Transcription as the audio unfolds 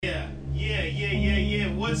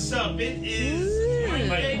what's up? It is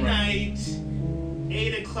Monday night,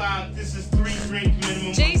 8 o'clock. This is 3 Drink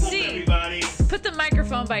Minimum. JC, what's up, everybody? Put the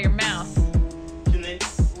microphone by your mouth. Can they?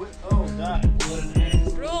 Oh, God. What an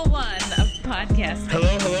ass. Rule 1 of podcasting.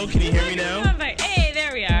 Hello, can you hear me now? Hey,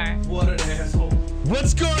 there we are. What an asshole.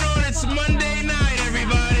 What's going on? It's Monday night,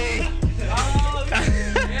 everybody.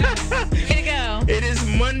 Way to go. It is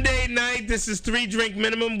Monday night. This is 3 Drink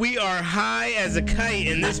Minimum. We are high as a kite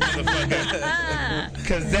in this motherfucker.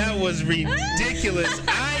 Because that was ridiculous.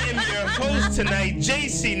 I am your host tonight.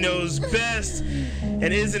 JC knows best. And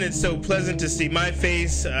isn't it so pleasant to see my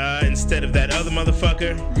face instead of that other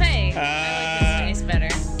motherfucker? Hey, I like this face better.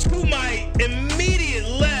 To my immediate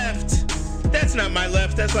left. That's not my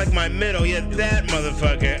left. That's like my middle. Yeah, that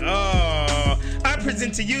motherfucker. Oh. I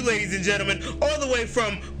present to you, ladies and gentlemen, all the way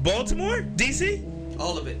from Baltimore, D.C.?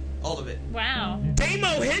 All of it. Wow.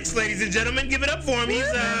 Damo Hicks, ladies and gentlemen. Give it up for him. He's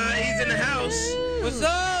in the house. What's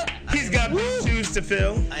up? He's got big shoes to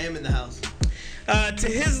fill. I am in the house. To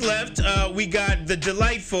his left, we got the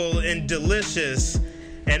delightful and delicious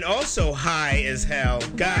and also high as hell.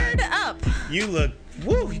 God, Word up. you look,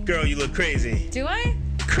 woo, girl, you look crazy. Do I?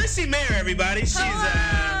 Chrissy Mayer, everybody.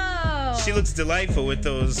 She looks delightful with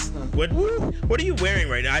those. What are you wearing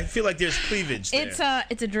right now? I feel like there's cleavage there.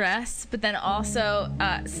 It's a dress, but then also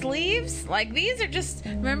sleeves. Like these are just,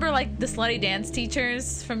 remember like the slutty dance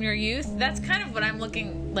teachers from your youth? That's kind of what I'm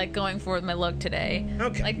looking like going for with my look today.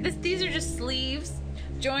 Okay. Like these are just sleeves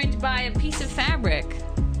joined by a piece of fabric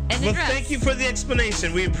and a Well, dress. thank you for the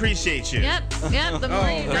explanation. We appreciate you. Yep. The more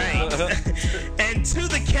you know. Right. And to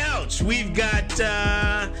the couch, we've got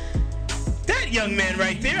that young man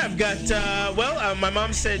right there. I've got, my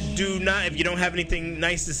mom said if you don't have anything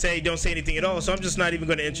nice to say, don't say anything at all. So I'm just not even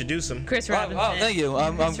going to introduce him. Chris Robinson. Oh, thank you.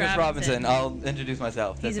 I'm Chris Robinson. I'll introduce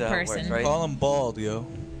myself. He's That's a how it person. works, right? Call him bald, yo.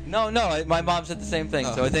 No, my mom said the same thing.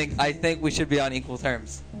 So I think we should be on equal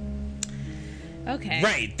terms. Okay.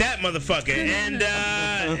 Right, that motherfucker.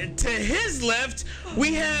 And to his left,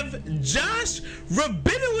 we have Josh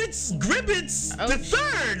Rabinowitz Gribbets the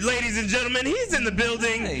third, ladies and gentlemen. He's in the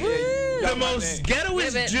building. Hey, The most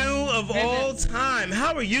ghettoest Ribbit. Jew of all time.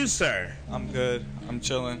 How are you, sir? I'm good. I'm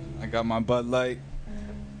chilling. I got my Bud Light.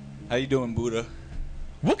 How you doing, Buddha?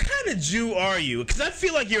 What kind of Jew are you? Because I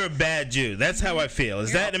feel like you're a bad Jew. That's how I feel.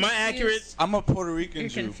 Am I accurate? I'm a Puerto Rican You're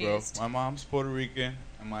Jew, confused. bro. My mom's Puerto Rican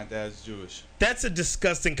and my dad's Jewish. That's a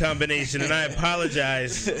disgusting combination, and I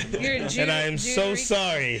apologize. You're a Jew, And I am so Jew-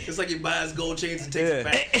 sorry. It's like he buys gold chains and takes it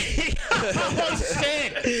back. Oh,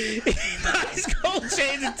 shit. He buys gold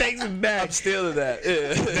chains and takes them back. I'm stealing that.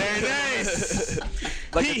 Yeah. Very nice.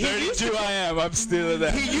 Like He a dirty used to- Jew I am, I'm stealing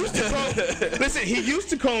that. He used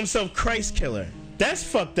to call himself Christ Killer. That's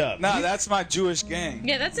fucked up. Nah, that's my Jewish gang.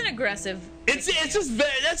 Yeah, that's an aggressive. It's just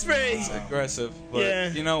very It's aggressive, but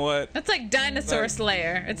Yeah. you know what? That's like Dinosaur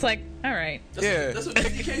Slayer. It's like, all right. That's what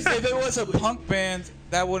KK said. If it was a punk band,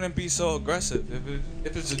 that wouldn't be so aggressive.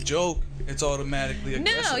 If it's a joke, it's automatically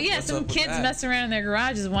aggressive. No, yeah, What's some up with kids that? messing around in their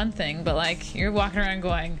garage is one thing, but like you're walking around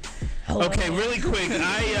going, hello. Okay, really quick.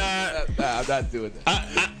 I'm not doing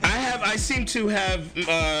that. I seem to have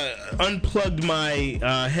unplugged my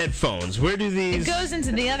headphones. Where do It these? goes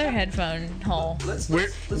into the other headphone hole. Let's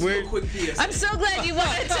We're- do a quick PSA. I'm so glad you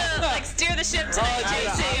wanted to like steer the ship tonight, I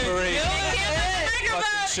JC. operate. You can't have the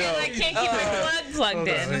microphone and I can't keep the plug plugged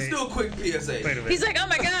in. Let's do a quick PSA. Wait a minute. He's like, oh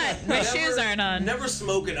my god, my shoes aren't on. Never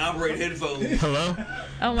smoke and operate headphones. Hello?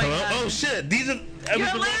 Oh my Hello? god. Oh shit! These are. It You're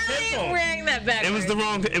was the wrong literally headphones. wearing that backwards.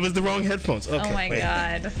 It was the wrong headphones. Okay. Oh my wait.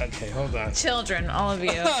 god. Okay, hold on. Children, all of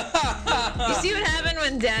you. You see what happened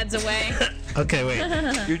when Dad's away? Okay,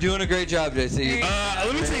 wait. You're doing a great job, JC.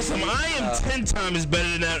 Let me tell you something. I am 10 times better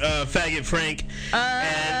than that faggot Frank.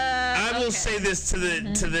 And I will say this to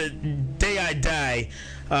the day I die.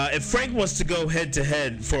 If Frank wants to go head to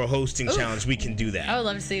head for a hosting challenge, we can do that. I would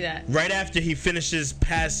love to see that. Right after he finishes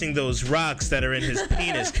passing those rocks that are in his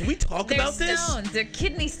penis. Can we talk They're about this? stones. They're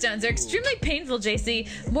kidney stones. They're extremely painful, JC.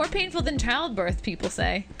 More painful than childbirth, people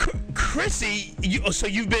say. Chrissy,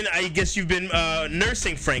 you've been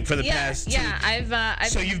nursing Frank for the past two. Yeah, I've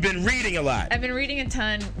So you've been reading a lot. I've been reading a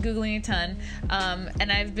ton, Googling a ton, and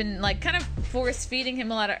I've been like kind of force feeding him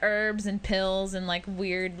a lot of herbs and pills and like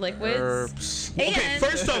weird liquids. Herbs. Okay,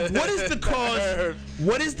 first off, what is the cause?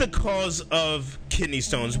 What is the cause of kidney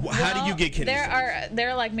stones? How do you get kidney stones? There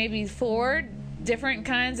are like maybe 4 different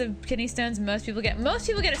kinds of kidney stones. Most people get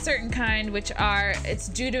a certain kind, which it's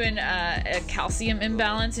due to a calcium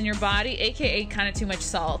imbalance in your body, aka kind of too much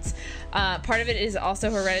salt. Part of it is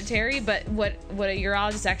also hereditary, but what a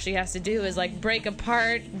urologist actually has to do is like break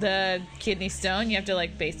apart the kidney stone. You have to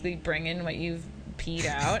like basically bring in what you've peed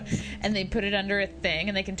out, and they put it under a thing,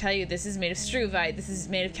 and they can tell you this is made of struvite, this is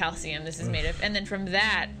made of calcium, this is made of, and then from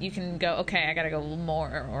that you can go, okay, I gotta go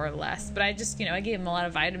more or less. But I just, I gave them a lot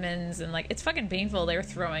of vitamins, and like it's fucking painful. They were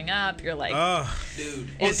throwing up. You're like, Dude.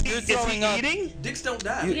 Is he throwing up. eating? Dicks don't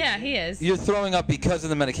die. yeah, he is. You're throwing up because of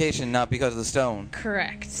the medication, not because of the stone,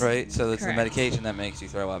 Correct. right? So it's the Correct. medication that makes you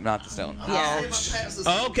throw up, not the stone. Yeah.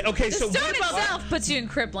 Okay. The So stone what about itself puts you in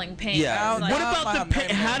crippling pain. Yeah. It's like- what Nah, about the pain?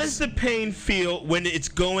 How does the pain feel when it's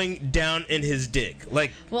going down in his dick?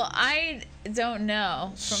 Like, well, I don't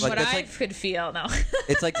know. From Like, what that's I like- could feel, no.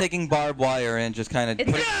 It's like taking barbed wire and just kind of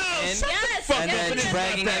It's put it like- in. shut the Yes, fuck and up, then it's not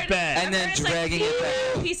dragging that it bad. and then It's like dragging it peeing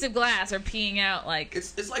back. a piece of glass or peeing out like.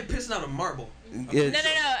 It's like pissing out a marble. It's-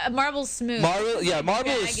 No. A marble's smooth. Marble is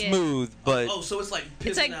Drag it. smooth, but Oh, so it's like pissing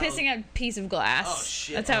It's like out. pissing out a piece of glass. Oh,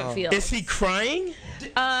 shit. That's how it feels. is he crying?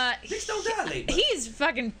 Dicks don't dilate. bro. He's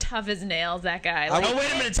fucking tough as nails. That guy. Oh,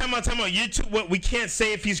 wait a minute. Time out. You two, what? We can't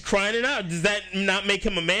say if he's crying or not. Does that not make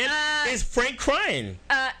him a man? Is Frank crying?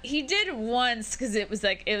 He did once because it was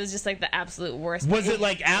just like the absolute worst. Was it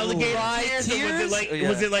like alligator Dry tears, or was it tears? like Yeah.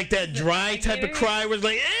 was it like that dry type of alligator? cry? Was it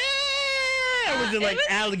like, or was it It like was-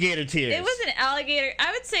 alligator tears? It was an alligator.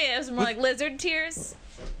 I would say it was more like lizard tears.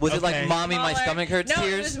 was it Okay. like "Mommy, my Smaller. stomach hurts" No, it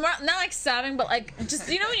tears? was more, not like sobbing, but like just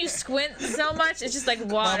when you squint so much, it's just like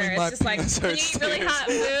water. Mommy, my It's just like penis when you hurts eat really hot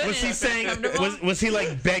food. Was and he it's saying? uncomfortable. Was he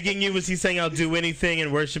like begging you? Was he saying I'll do anything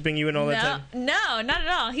and worshiping you and all that No, time? no, not at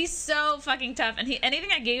all. He's so fucking tough, and anything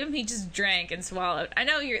I gave him, he just drank and swallowed. I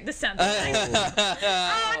know this sounds like,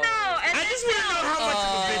 oh no! And I just want to know how much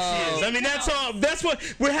of a bitch he is. I mean, that's all. That's what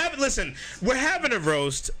we're having. Listen, we're having a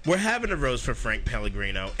roast. We're having a roast for Frank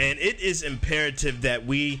Pellegrino, and it is imperative that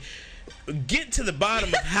we get to the bottom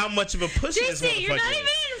of how much of a pussy this JC, you're motherfucker not is. even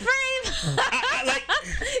in frame. I like.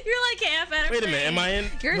 You're like half out of Wait a frame. minute, am I in?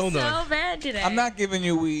 You're Hold so on. bad today. I'm not giving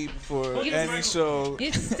you weed for You- any show.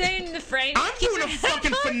 You stay in the frame. I'm Keep doing your a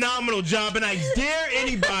fucking headphones- phenomenal job, and I dare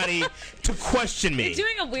anybody to question me. You're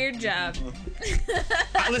doing a weird job.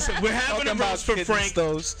 Listen, we're having a Talking about roast for kidney Frank.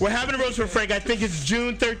 stones. We're having a roast for Frank. I think it's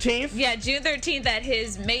June 13th. Yeah, June 13th at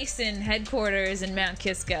his Mason headquarters in Mount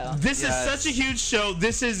Kisco. This Yes. is such a huge show.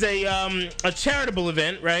 This is a charitable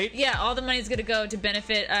event, right? Yeah, all the money's gonna go to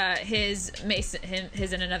benefit his Mason,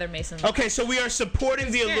 his and another Mason. Okay, so we are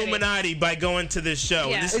supporting the Charity. Illuminati by going to this show.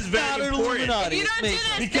 Yeah. And this is It's very not important. Illuminati. If you don't do Mason.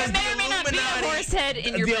 this, Because there may or may not be a horse head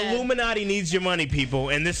in your the bed. Illuminati needs your money, people,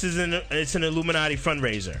 and this is it's an Illuminati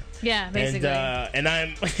fundraiser. Yeah, basically. And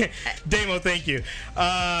I'm Damo, thank you.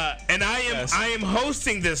 And Yes. I am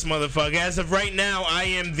hosting this motherfucker. As of right now, I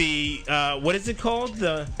am the what is it called?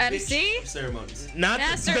 The MC? Ceremonies. not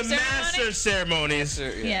Master the of ceremony? master of ceremonies.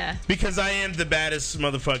 Yeah. Because I am the baddest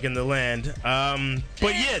motherfucker in the land.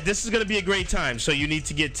 But yeah, this is gonna be a great time. So you need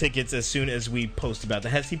to get tickets as soon as we post about that.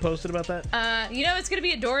 Has he posted about that? It's gonna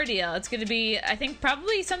be a door deal. It's gonna be, I think,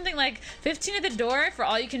 probably something like 15 at the door for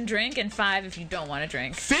all you can drink, and 5 if you don't want to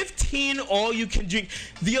drink. 15 all you can drink.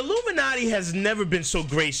 The Illuminati has never been so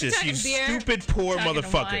gracious, Talking you beer, stupid poor Talking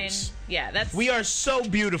motherfuckers. wine. Yeah, that's. We are so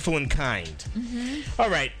beautiful and kind. All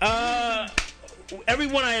right.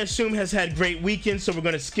 Everyone, I assume, has had great weekends, so we're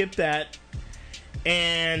going to skip that.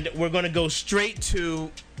 And we're going to go straight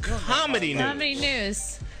to comedy news. Comedy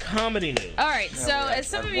news. Comedy news. All right, so we as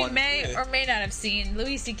some have of you one may today. or may not have seen,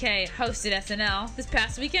 Louis C.K. hosted SNL this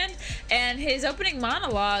past weekend, and his opening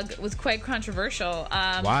monologue was quite controversial.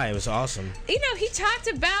 Why? It was awesome. He talked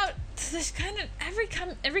about this kind of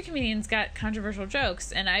every comedian's got controversial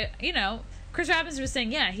jokes, and Chris Robbins was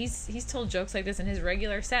saying, yeah, he's told jokes like this in his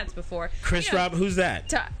regular sets before. Chris Rob, who's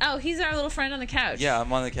that? He's our little friend on the couch. Yeah,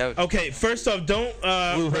 I'm on the couch. Okay, first off, don't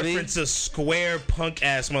Blue hoodie? reference a square punk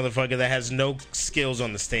ass motherfucker that has no skills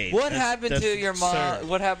on the stage. What happened to your mom? absurd.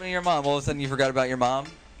 What happened to your mom? All of a sudden, you forgot about your mom.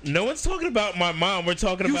 No one's talking about my mom. We're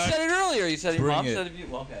talking You about. said it earlier. You said your Bring mom it. said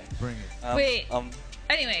it. Okay. Bring it. Wait.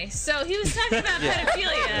 Anyway, so he was talking about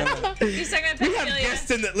pedophilia. He was talking about We have pedophilia.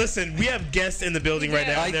 guests in the listen. We have guests in the building right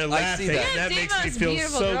now. And they're I see laughing. that. That Yeah, makes me Damon's feel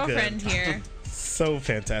beautiful so girlfriend good. here. So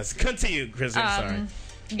fantastic. Continue, Chris. I'm sorry.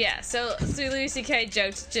 Yeah, so Louis C.K.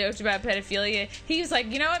 joked about pedophilia. He was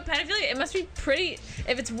like, you know what, pedophilia, it must be pretty,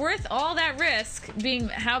 if it's worth all that risk, being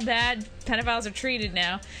how bad pedophiles are treated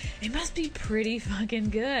now, it must be pretty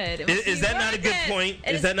fucking good. It must Is be that not a worth good it. point?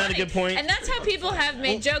 And Is it's that not a funny. good point? And that's how people have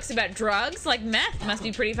made jokes about drugs. Like meth must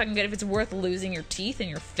be pretty fucking good if it's worth losing your teeth and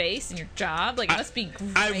your face and your job. Like, it must be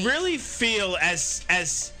great. I really feel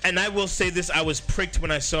as and I will say this, I was pricked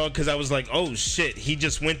when I saw it because I was like, oh shit, he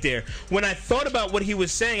just went there. When I thought about what he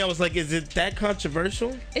was saying, I was like, is it that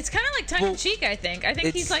controversial? It's kind of like tongue in cheek. I think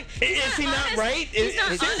he's like, Is he not right? He's not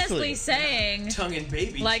Seriously. honestly saying Tongue and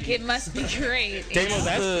baby. like it must be great. Damo,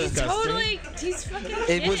 that's disgusting. Totally, he's fucking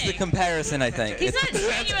kidding. It was the comparison, I think. He's not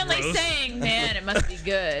genuinely gross. saying, man, it must be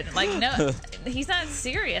good. Like, no, he's not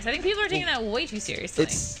serious. I think people are taking that way too seriously.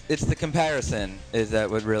 It's the comparison is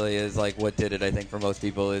that what really is like what did it, I think, for most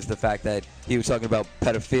people is the fact that he was talking about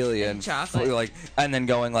pedophilia and chocolate. like, and then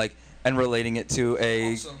going like and relating it to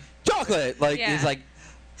a Awesome. chocolate. Like Yeah. it's like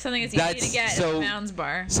Something that's easy that's to get so- at a Mounds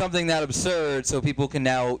bar. something that absurd, so people can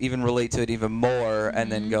now even relate to it even more,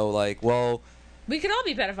 and then go like, well, We could all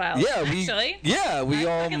be pedophiles. yeah, we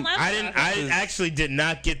I all. fucking love I that. didn't. I actually did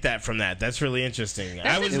not get that from that. That's really interesting. That's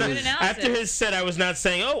I was a not, good analysis. after his set. I was not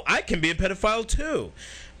saying, "Oh, I can be a pedophile too,"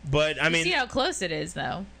 but I mean, See how close it is,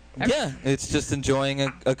 though. Yeah, it's just enjoying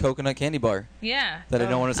a coconut candy bar Yeah. that I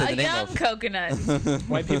don't want to say A the name young of. coconut.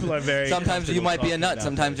 white people are very. Sometimes you comfortable might be a talking nut, about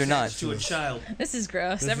sometimes you're not. to a child. This is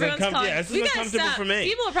gross. This is Everyone's uncom- calling. yeah, this is we gotta uncomfortable stop. for me.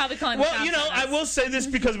 People are probably calling. Well, the you cops know, on I us. will say this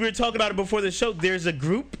because we were talking about it before the show. There's a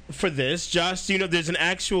group for this, Josh. You know, there's an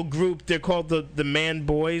actual group. They're called the Man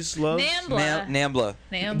Boys Love. NAMBLA. Nambla.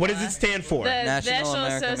 NAMBLA. What does it stand for? The National National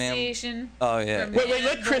American Man- Association. Oh yeah. For Wait,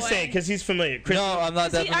 let Man Chris Boy. say it because he's familiar. Chris, No, I'm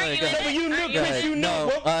not that See, aren't familiar. you Go in ahead. but you know, Aren't you Chris, in you it? know.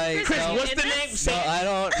 No, I- Chris, no. what's the name? Say No, it. I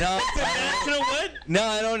don't. No, National what? no,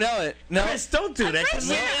 I don't know it. No. Chris, don't do I'm that. pretty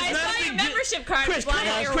sure It's I not a saw big your deal. membership card. Chris, fly come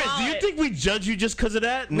out on, your Chris. Do you wallet. think we judge you just because of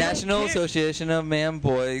that? We don't National care. Association of Man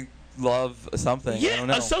Boy Love something. I Yeah, don't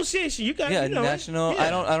know. association. You got. Yeah, you know, national. Yeah. I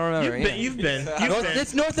don't remember. You've been. You've been.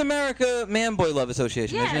 It's North America Man Boy Love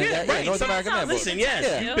Association. Yeah, isn't it? Yeah, right. North So- America Man Boy. Listen, yes,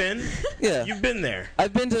 Yeah. you've been. Yeah. You've been there.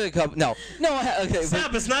 I've been to a couple. No, okay.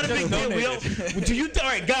 Stop! It's not a big deal. We don't. Do you? All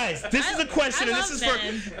right, guys. This is a question, and this love is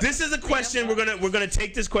men. for. This is a question. We're gonna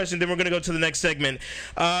take this question, then we're gonna go to the next segment.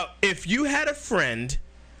 If you had a friend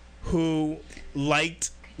who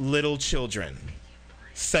liked little children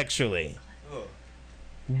sexually,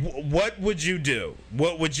 what would you do?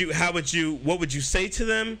 What would you? How would you? What would you say to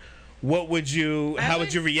them? What would you? How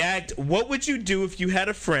would you react? What would you do if you had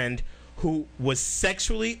a friend who was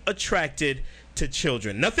sexually attracted to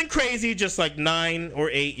children? Nothing crazy, just like 9 or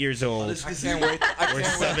 8 years old. I can't wait. I can't wait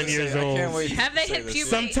 7 to years say it. old. I can't wait to Have they say hit this.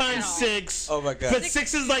 puberty? Sometimes No. 6. Oh my god. But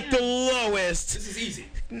 6 is like the lowest. This is easy.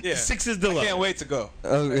 Yeah. 6 is the I lowest. can't wait to go.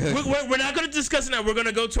 Okay. We're not going to discuss it now. We're going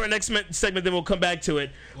to go to our next segment, then we'll come back to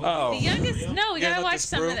it. The youngest. No, we Yeah, gotta let watch this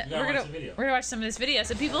some of brew. the. We're gonna watch some of this video.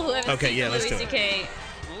 So people who haven't Okay, seen yeah, the let's Louis do it. C.K.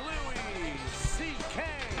 Louis C.K.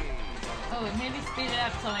 Oh, maybe speed it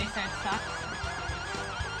up till when he starts talking.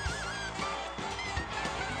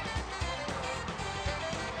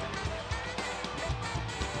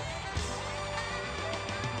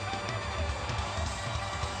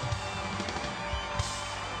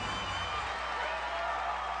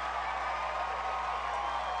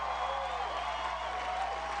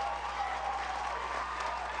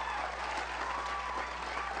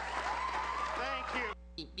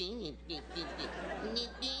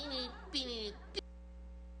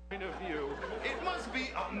 Point of view, it must be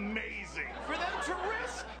amazing for them to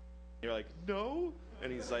risk. You're like, no.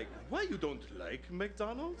 And he's like, what, you don't like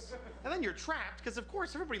McDonald's? And then you're trapped because, of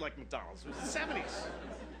course, everybody liked McDonald's. It was the 70s.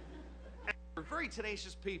 And they're very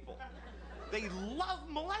tenacious people. They love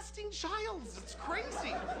molesting childs. It's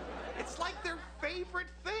crazy. It's like their favorite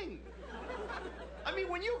thing. I mean,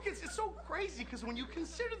 it's so crazy because when you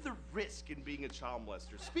consider the risk in being a child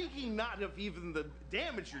molester, speaking not of even the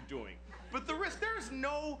damage you're doing, but the risk, there is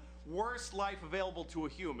no worse life available to a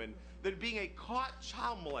human than being a caught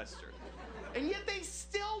child molester. And yet they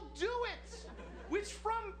still do it, which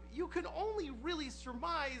you can only really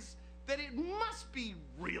surmise that it must be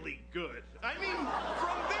really good. I mean,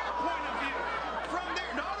 from their point of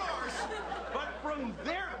view, not ours, but from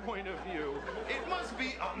their point of view, it must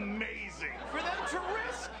be amazing for them to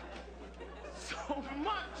risk so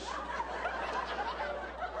much.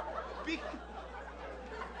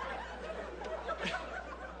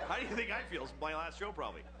 How do you think I feel? It's my last show,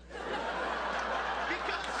 probably.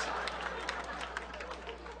 Because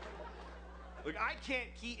look, I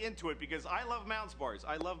can't key into it because I love Mounds bars.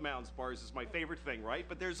 I love Mounds bars. It's my favorite thing, right?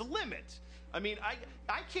 But there's a limit. I mean, I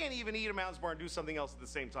can't even eat a Mounds bar and do something else at the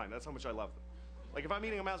same time. That's how much I love them. Like, if I'm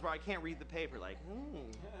eating a Mounds bar, I can't read the paper like,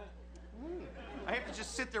 I have to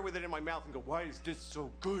just sit there with it in my mouth and go, why is this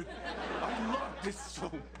so good? I love this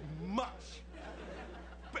so much.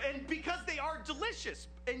 And because they are delicious.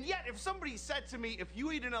 And yet, if somebody said to me, if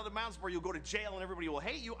you eat another Mounds bar, you'll go to jail and everybody will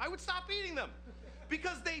hate you, I would stop eating them.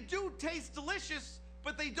 Because they do taste delicious,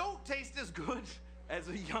 but they don't taste as good as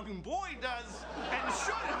a young boy does and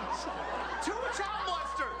shouldn't. To a child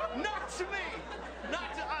molester, not to me.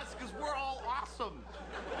 Not to us, because we're all awesome.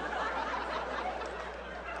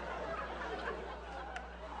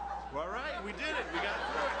 All right, we did it. We got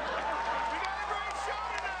through it. We got a great show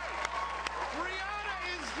tonight. Rihanna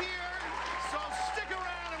is here, so stick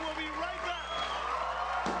around and we'll be right back.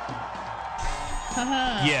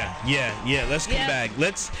 Yeah. Let's come Yeah. back.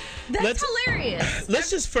 That's hilarious. Let's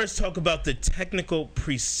just first talk about the technical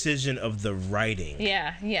precision of the writing.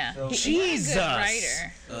 Yeah. He's Jesus. a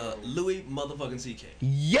good writer. Louis motherfucking C.K.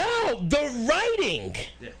 Yo, the writing.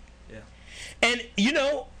 Yeah. And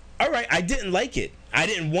all right, I didn't like it. I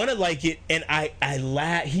didn't want to like it, and I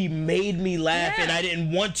laughed. He made me laugh, Yeah. and I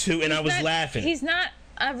didn't want to, and I was laughing. He's not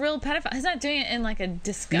a real pedophile. He's not doing it in like a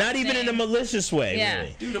disgusting. Not even in a malicious way, Yeah.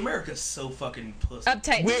 really. Dude, America's so fucking pussy.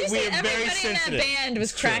 Uptight. We're Did you see very everybody in sensitive. that band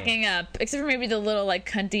was It's true. cracking up, except for maybe the little like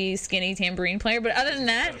cunty, skinny tambourine player. But other than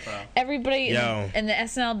that, Pedophile. everybody Yo. in the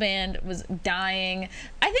SNL band was dying.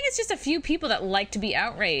 I think it's just a few people that like to be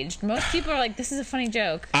outraged. Most people are like, "This is a funny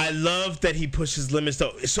joke." I love that he pushes limits,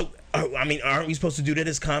 though. So, I mean, aren't we supposed to do that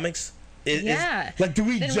as comics? Yeah. Like, do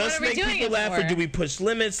we Then what just are we make doing people it laugh, for? or do we push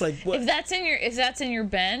limits? Like, what? If that's in your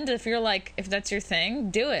bend, if that's your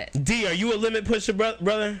thing, do it. D, are you a limit pusher,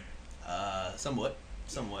 brother? Somewhat.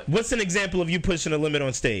 What's an example of you pushing a limit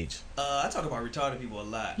on stage? I talk about retarded people a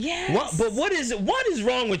lot. Yes. What is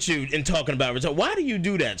wrong with you in talking about retard? Why do you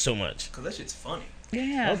do that so much? Cause that shit's funny.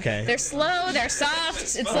 Yeah. Okay. They're slow. They're soft.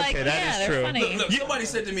 It's like that is they're true. funny. Look, somebody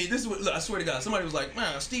said to me, "This is what." Look, I swear to God, somebody was like,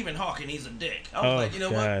 "Man, Stephen Hawking, he's a dick." I was Oh, like, "You know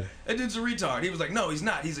God. what? That dude's a retard." He was like, "No, he's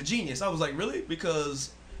not. He's a genius." I was like, "Really?"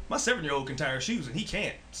 Because my 7-year-old can tie her shoes and he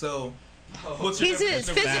can't. So, what's your He's a definition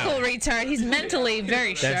of physical retard. He's mentally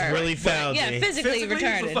very sharp. That's really foul, Yeah, D. physically Physically, he's a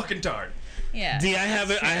retarded. fucking tard. Yeah. D, I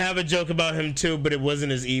that's true. have a joke about him too, but it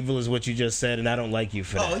wasn't as evil as what you just said, and I don't like you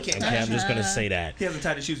for that. Oh, he can't Okay, touch I'm just gonna say that. He hasn't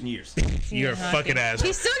tied his shoes in years. You're a fucking asshole.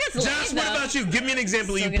 He still gets laid, Josh, what though. about you? Give me an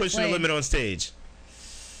example of Still you gets pushing the laid. limit on stage.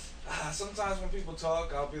 Sometimes when people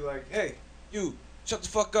talk, I'll be like, "Hey, you, shut the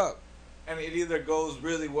fuck up," and it either goes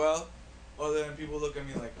really well, or then people look at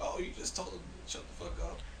me like, "Oh, you just told them to shut the fuck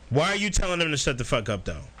up." Why are you telling them to shut the fuck up,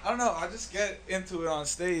 though? I don't know. I just get into it on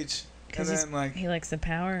stage, and then like, he likes the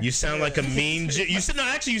power. You sound like a mean Jew. You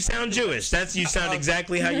sound Jewish. You sound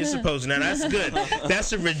exactly how you're supposed to. Now that's good.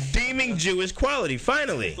 That's a redeeming Jewish quality.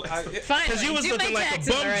 Finally, Finally, because you was do looking my like a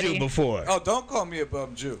taxes bum already. Jew before. oh, don't call me a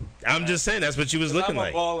bum Jew. I'm just saying that's what you was looking I'm a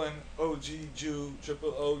like. ballin' OG Jew,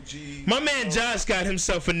 triple OG. My man Josh got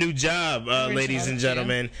himself a new job, ladies and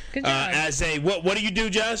gentlemen. Good job. As a what do you do,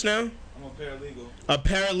 Josh? Now I'm a paralegal. a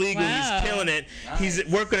paralegal. Wow. He's killing it. He's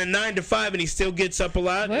working a 9 to 5, and he still gets up a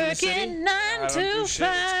lot. in the city. Working 9 I don't do to shit,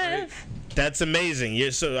 it's 5. That's amazing.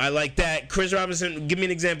 So I like that. Chris Robinson, give me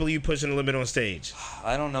an example of you pushing the limit on stage.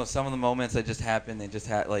 I don't know. Some of the moments that just happen, they just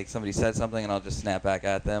had like somebody said something and I'll just snap back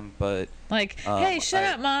at them. But Like, hey, shut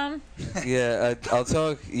up, mom. yeah, I'll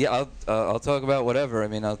talk. Yeah, I'll talk about whatever. I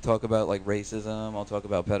mean, I'll talk about like racism. I'll talk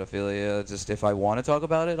about pedophilia. Just if I want to talk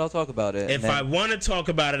about it, I'll talk about it. If I want to talk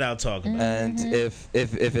about it, I'll talk about it. and if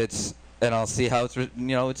it's and I'll see how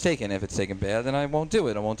it's taken. If it's taken bad, then I won't do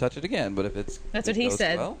it. I won't touch it again. But if it's That's what it he goes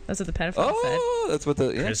said. well- That's what the pedophile said. Oh, that's what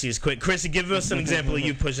the yeah. Chrissy's quick. Chrissy, give us an example of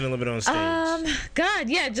you pushing the limit on stage. God,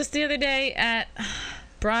 yeah, just the other day at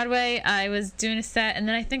Broadway, I was doing a set, and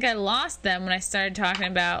then I think I lost them when I started talking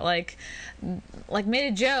about, like made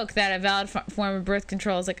a joke that a valid form of birth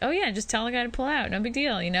control is like, oh yeah, just tell a guy to pull out, no big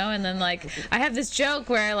deal, you know? And then, like, I have this joke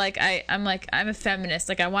where, like, I'm a feminist,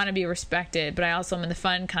 like, I want to be respected, but I also am the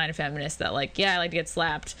fun kind of feminist that, like, yeah, I like to get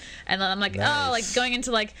slapped. And then I'm like, Nice. oh, like, going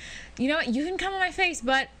into, like, you know what, you can come on my face,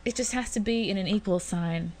 but it just has to be in an equal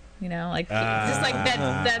sign. You know, like just like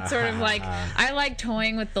that sort of like I like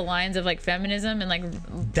toying with the lines of like feminism and like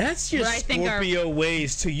That's your what I think are- Scorpio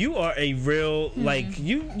ways too. You are a real like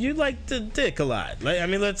you like the dick a lot. Like I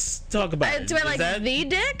mean, let's talk about it. do I Is like that- the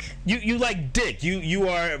dick? You like dick. You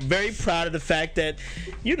are very proud of the fact that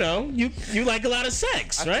you know you like a lot of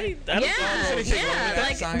sex, right? I don't think there's anything wrong with that.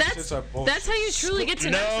 Like Science that's shits are bullshit. that's how you truly get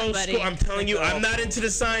to know No, somebody. I'm telling you, I'm not into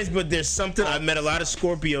the science, but there's something. I've met a lot of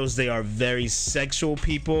Scorpios. They are very sexual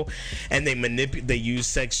people, and they They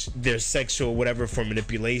use their sexual whatever for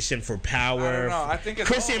manipulation, for power. I don't know. I think it's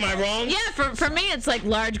Chrissy, am I wrong? Yeah, for me it's like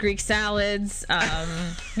large Greek salads,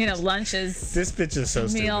 you know, lunches. This bitch is so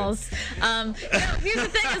Meals. You know, here's the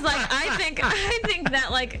thing: is like I think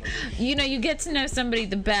that like you know you get to know somebody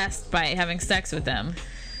the best by having sex with them.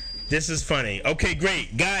 This is funny. Okay,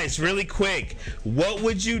 great, guys. Really quick, what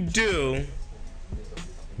would you do?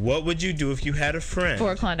 What would you do if you had a friend?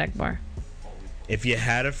 For a Klondike bar. If you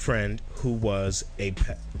had a friend who was a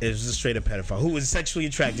straight up pedophile, who was sexually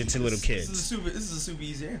attracted to little kids. This is a super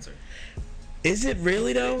easy answer. Is it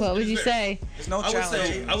really though? What would you say? There's no I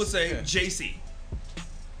challenge. would say JC.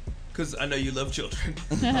 because I know you love children.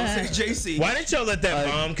 I would say JC. Why didn't y'all let that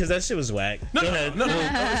bomb? Because that shit was whack. Go ahead. No,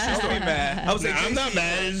 it's just Don't be mad. I would say I'm not JC,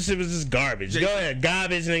 mad. This shit was just garbage. JC. Go ahead.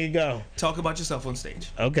 Garbage, nigga, go. Talk about yourself on stage.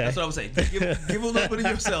 Okay. That's what I would say. Give a little bit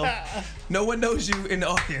of yourself. No one knows you in the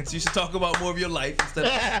audience. You should talk about more of your life instead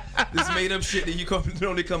of this made up shit that you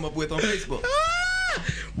only come up with on Facebook.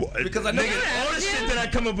 Because I know Nigga, all the shit that I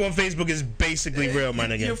come up on Facebook is basically real, my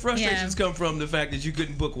nigga. your frustrations come from the fact that you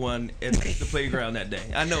couldn't book one at the playground that day.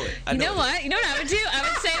 I know it. You know what? You know what I would do? I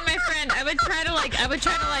would say to my friend, I would try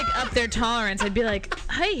to up their tolerance. I'd be like,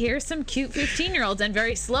 hey, here's some cute 15-year-olds, and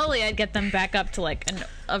very slowly I'd get them back up to like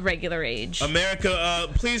a regular age. America,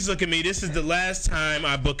 please look at me. This is the last time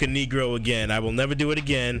I book a Negro again. I will never do it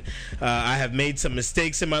again. I have made some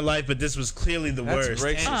mistakes in my life, but this was clearly the worst.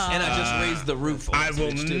 And I just raised the roof. On I this will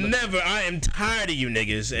bitch, too. never. I am tired of you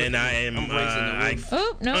niggas, and I am I'm raising the roof.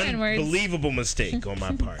 Oh, no N-words. unbelievable mistake on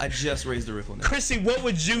my part. I just raised the roof on that. Chrissy, what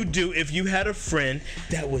would you do if you had a friend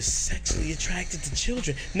that was sexually attracted to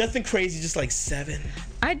children? Nothing crazy, just like 7.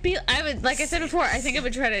 I would, like I said before, I think I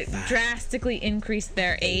would try to drastically increase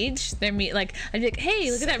their age. I'd be like,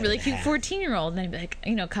 hey, look at that really cute 14-year-old. And then I'd be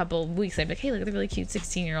like, a couple weeks, I'd be like, hey, look at the really cute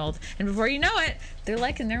 16-year-old. And before you know it, they're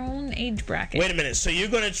like in their own age bracket. Wait a minute. So you're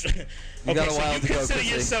gonna? You got a so while you to go, consider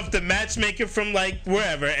Chrissy. yourself the matchmaker from like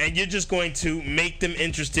wherever, and you're just going to make them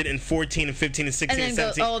interested in 14 and 15 and 16 And and then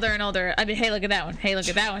go 17. older and older. I'd be, hey, look at that one. Hey, look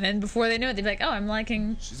at that one. And before they know it, they'd be like, oh, I'm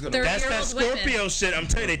liking 30-year-old That's that Scorpio women. shit. I'm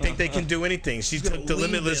telling you, they think they can do anything. She took the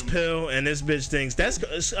lead limitless them. pill, and this bitch thinks that's.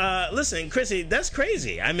 Listen, Chrissy, that's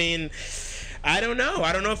crazy. I mean, I don't know.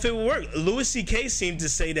 I don't know if it will work. Louis C.K. seemed to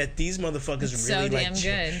say that these motherfuckers It's really so like damn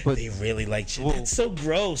children. good. They really like children. That's so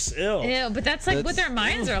gross. Ew. Ew, but that's like what That's- their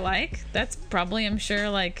minds are like. That's probably, I'm sure,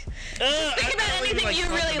 like think about anything you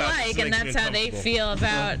really like, and that's how they feel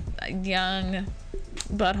about young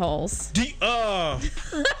buttholes. Do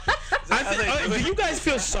you guys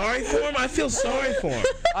feel sorry for him? I feel sorry for him.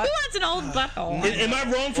 Who wants an old butthole? Am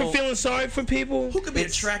I wrong for feeling sorry for people? Who could be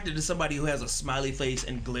attracted to somebody who has a smiley face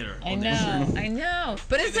and glitter I on their shirt? know.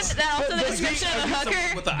 But isn't that also the description of a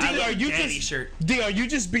hooker? With a D, I love are you Daddy just shirt. D, are you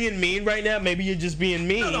just being mean right now? Maybe you're just being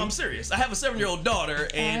mean. No, I'm serious. I have a 7-year-old daughter,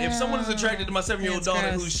 and if someone is attracted to my 7-year-old That's daughter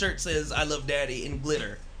gross. whose shirt says "I love Daddy" in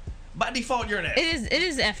glitter, by default you're an ass. It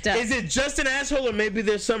is effed up. Is it just an asshole, or maybe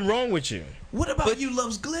there's something wrong with you? What about you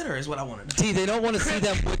loves glitter? Is what I want to know. D, they don't want to see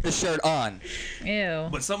them with the shirt on. Ew.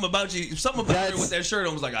 But something about you, something about her That's- with that shirt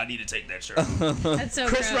on was like, I need to take that shirt. That's so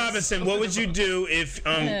Chris gross. Robinson, what would you do if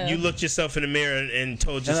you looked yourself in the mirror and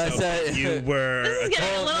told And I yourself said- that you were This is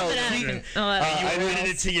getting a little no, bit out of you control. admitted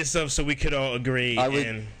it to yourself so we could all agree? I would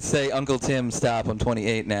and say, Uncle Tim, stop. I'm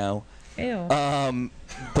 28 now. Ew. But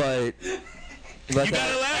let you gotta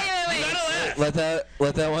that laugh. Wait. You gotta laugh.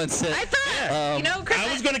 let that one sit. I thought, Chris,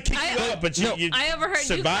 I was gonna kick you out, but you I overheard you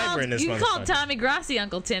survivor in this called motherfucker. Tommy Grassi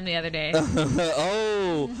Uncle Tim the other day.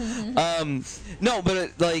 No,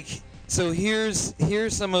 but so here's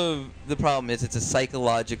some of the problem is it's a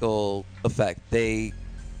psychological effect. They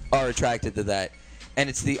are attracted to that, and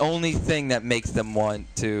it's the only thing that makes them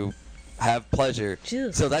want to have pleasure.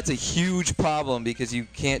 Ew. So that's a huge problem because you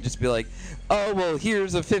can't just be like, oh well,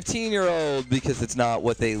 here's a 15-year-old because it's not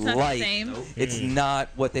what they It's not the like. same. It's not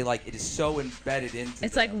what they like. It is so embedded into.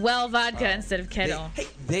 It's them. like well vodka instead of kettle.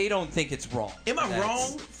 They don't think it's wrong. Am I That's-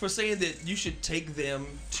 wrong for saying that you should take them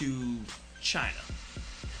to China?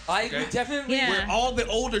 I Okay. would definitely. Yeah. Where all the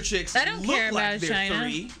older chicks I don't look care like about they're China.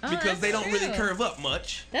 3 Oh, because that's they don't really true. curve up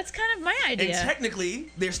much. That's kind of my And idea. technically,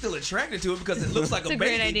 they're still attracted to it because it looks like It's a a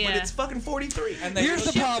great baby, but idea. it's fucking 43. And they Here's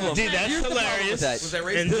the ship problem. Dude, that's Here's the problem hilarious with that. Was that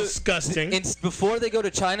and racist? disgusting. It's before they go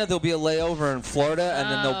to China, there'll be a layover in Florida, and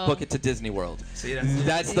then they'll Oh. book it to Disney World. See, that's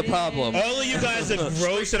That's the problem. All of you guys are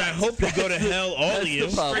gross, and I hope you go to hell, all of you.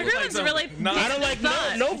 the problem. Everyone's really. I don't like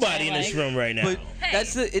nobody in this room right now. But Hey.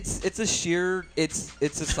 that's it's a sheer it's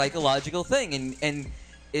a psychological thing, and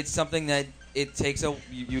it's something that it takes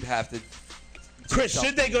you'd have to. Chris,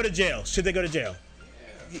 should they go to jail? Should they go to jail?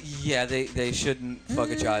 Yeah, they shouldn't fuck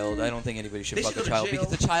a child. I don't think anybody should They fuck should a go to child jail.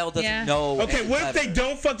 because the child doesn't Yeah. know. Okay, any what if they better.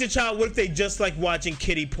 don't fuck the child? What if they just like watching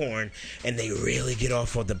kiddie porn and they really get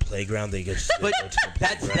off on the playground? They just But go to the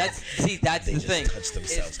that's playground. that's They the just thing. touch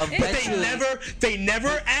themselves. It's But they eventually-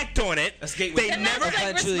 never act on it. That's gateway. They drug. never That's like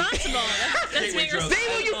Eventually- responsible. That's Gateway being drug.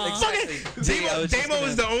 Damo, you responsible. fucking See, I was just Damo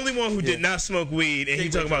is the only one who did not smoke weed, and he Gateway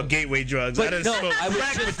talking about drugs. gateway drugs. But I didn't no, smoke I was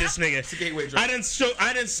crack just- with this nigga. It's a gateway drug. I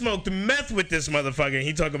didn't smoke meth with this motherfucker. And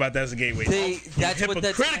he talk about that as a gateway. That's what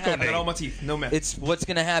that's gonna hypocritical. I got all name. my teeth. No math. It's what's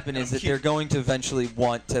going to happen is that cute. they're going to eventually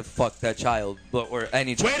want to fuck that child, or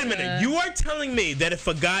any child. Wait a minute. You are telling me that if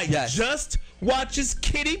a guy Yes. just watches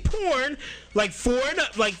kiddie porn, like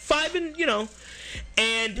 5 and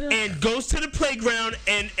and goes to the playground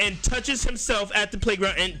and touches himself at the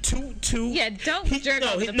playground and two don't jerk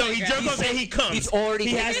off at the he playground. jerks off and he comes. He's already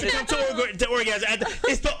he has to come to orgasm.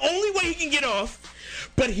 It's the only way he can get off.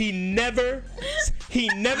 But he never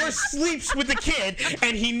sleeps with the kid,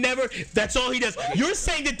 and that's all he does. You're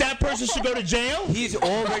saying that person should go to jail? He's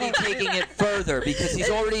already taking it further because he's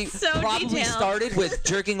already So probably detailed. started with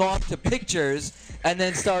jerking off to pictures and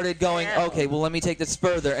then started going, okay, well, let me take this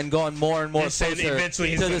further and going more and more You're saying closer eventually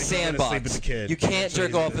he's to gonna the go to sleep sandbox. with the kid. You can't That's what jerk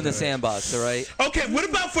he's off in the gonna do. sandbox, all right? Okay, what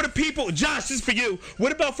about for the people, Josh, this is for you.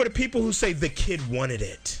 What about for the people who say the kid wanted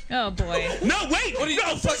it? Oh boy. No, wait! What do you-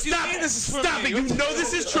 no, the fuck you stop mean it! this is for Stop me? it! You know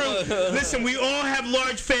this is true. Listen, we all have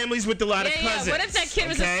large families with a lot of cousins. What if that kid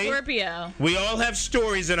was a Scorpio? We all have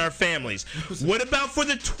stories in our families. What about for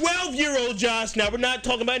the 12-year-old, Josh? Now, we're not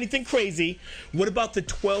talking about anything crazy. What about the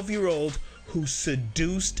 12-year-old who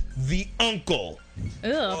seduced the uncle?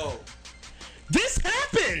 Ugh. Whoa. This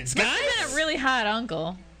happens, Must guys. have been a really hot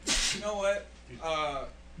uncle. You know what?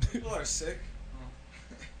 People are sick.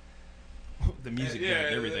 The music Yeah,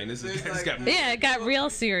 and everything. This there's got like- Yeah, it got real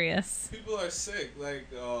serious. People are sick. Like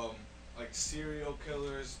serial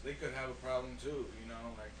killers, they could have a problem too. You know,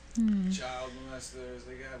 like child molesters,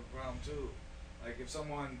 they could have a problem too. Like if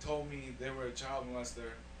someone told me they were a child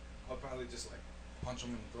molester, I'll probably just like punch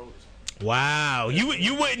them in the throat or something. Wow, you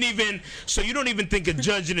wouldn't even, so you don't even think a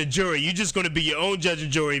judge and a jury. You're just going to be your own judge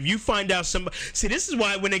and jury. If you find out somebody, see, this is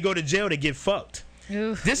why when they go to jail, they get fucked.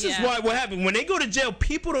 Oof, This is why what happened when they go to jail.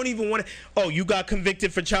 People don't even want to. Oh, you got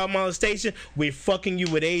convicted for child molestation? We're fucking you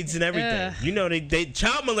with AIDS and everything. Ugh. You know they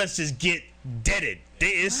child molesters get deaded.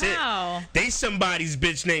 It's Wow. it. They somebody's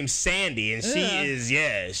bitch named Sandy, and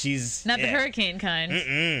she's Not the hurricane kind.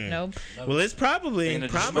 Nope. Well, it's probably They're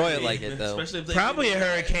gonna destroy it like it, though. Especially if they probably a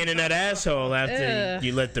hurricane in that asshole after Ugh.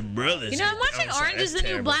 you let the brothers. You know, I'm watching I'm sorry, Orange is that's the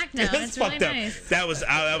New terrible. Black now. That's It's really fucked up. nice. That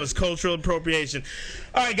was cultural appropriation.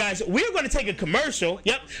 All right, guys, we're going to take a commercial.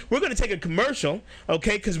 Yep, we're going to take a commercial.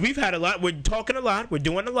 Okay, because we've had a lot. We're talking a lot. We're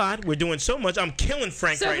doing a lot. We're doing so much. I'm killing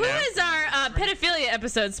Frank So right who now. is our pedophilia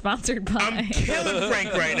episode sponsored by? I'm killing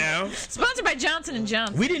Frank right now. Sponsored by Johnson and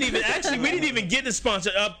Johnson. We didn't even get the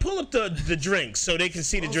sponsor. Pull up the drinks so they can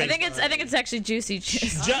see the I drinks. think it's actually Juicy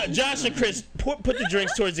Juice. Josh and Chris, put the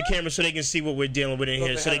drinks towards the camera so they can see what we're dealing with in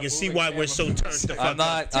here, so they can see why we're so turned the fuck I'm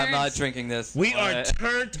up. not drinking this. We are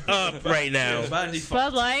turned up right now.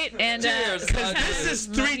 Bud Light and Cheers. This is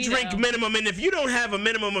 3 drink minimum, and if you don't have a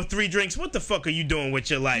minimum of 3 drinks, what the fuck are you doing with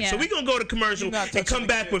your life? So Yeah. we're gonna go to commercial You're not and come touching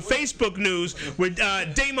back the with kid. Facebook news with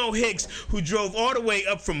Damo Hicks, who drove all the way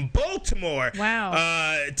up from Baltimore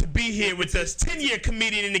to be here with us. 10-year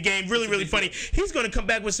comedian in the game, really funny. He's gonna come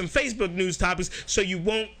back with some Facebook news topics, so you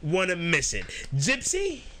won't want to miss it.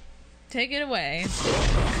 Gypsy? Take it away.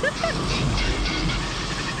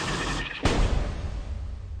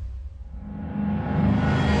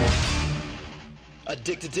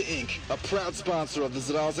 Addicted to Ink, a proud sponsor of the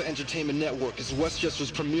Zaraza Entertainment Network, is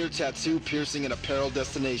Westchester's premier tattoo, piercing, and apparel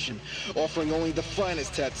destination, offering only the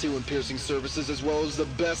finest tattoo and piercing services as well as the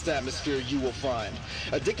best atmosphere you will find.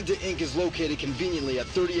 Addicted to Ink is located conveniently at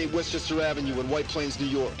 38 Westchester Avenue in White Plains, New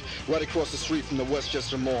York, right across the street from the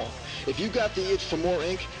Westchester Mall. If you got the itch for more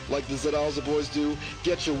ink, like the Zaraza boys do,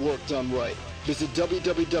 get your work done right. Visit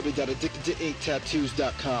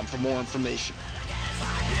www.addictedtoinktattoos.com for more information.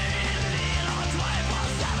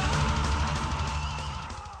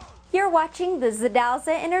 You're watching the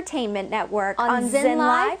Zidalza Entertainment Network on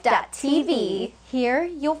ZenLive.tv. Here,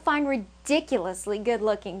 you'll find ridiculously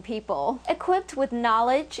good-looking people, equipped with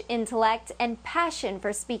knowledge, intellect, and passion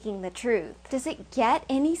for speaking the truth. Does it get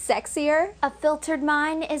any sexier? A filtered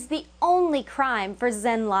mind is the only crime for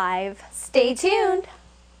Zen Live. Stay tuned.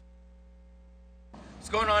 What's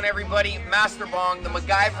going on, everybody? Master Bong, the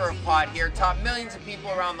MacGyver of Pod here, taught millions of people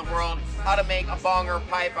around the world how to make a bong or a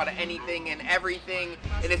pipe out of anything and everything.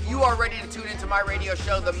 And if you are ready to tune into my radio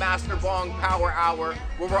show, the Master Bong Power Hour,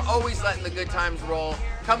 where we're always letting the good times roll,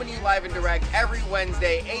 coming to you live and direct every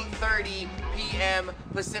Wednesday, 8:30 p.m.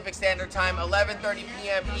 Pacific Standard Time, 11:30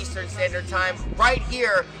 p.m. Eastern Standard Time, right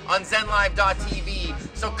here on ZenLive.tv.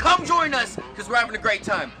 So come join us, because we're having a great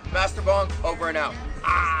time. Master Bong, over and out.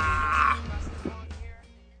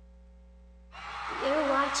 You're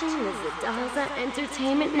watching the Zidalza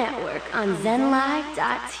Entertainment Network on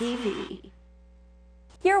ZenLive.tv.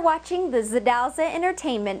 You're watching the Zadalza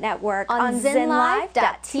Entertainment Network on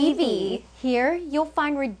ZenLive.tv. Here, you'll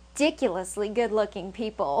find ridiculously good-looking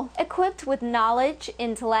people, equipped with knowledge,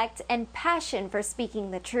 intellect, and passion for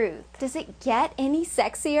speaking the truth. Does it get any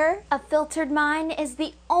sexier? A filtered mind is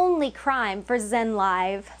the only crime for Zen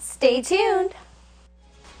Live. Stay tuned.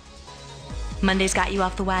 Monday's got you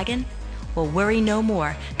off the wagon? Well, worry no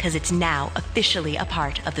more, because it's now officially a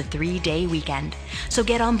part of the 3-day weekend. So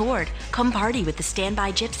get on board. Come party with the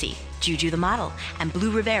Standby Gypsy, Juju the Model, and Blue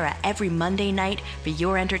Rivera every Monday night for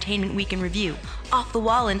your entertainment week in review,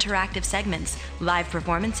 off-the-wall interactive segments, live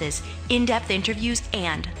performances, in-depth interviews,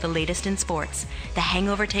 and the latest in sports. The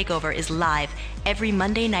Hangover Takeover is live every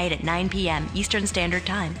Monday night at 9 p.m. Eastern Standard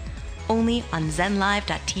Time, only on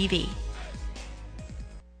ZenLive.tv.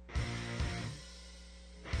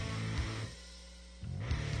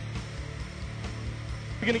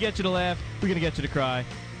 We're going to get you to laugh. We're going to get you to cry.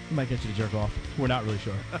 We might get you to jerk off. We're not really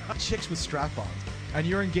sure. Chicks with strap-ons. And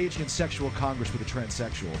you're engaging in sexual congress with a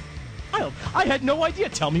transsexual. I had no idea.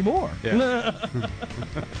 Tell me more. Yeah.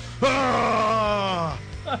 Not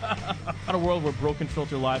a world where Broken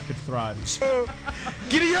Filter Live could thrive.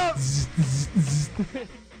 Giddy up!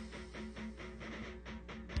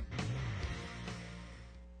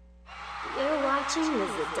 You're watching the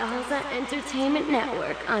Zadalza Entertainment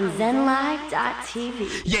Network on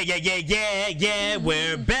ZenLive.tv. Yeah.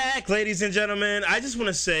 We're back, ladies and gentlemen. I just want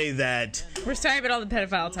to say that we're sorry about all the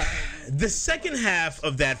pedophile talk. The second half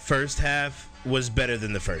of that first half was better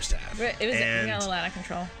than the first half. It was and got a little out of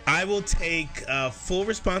control. I will take full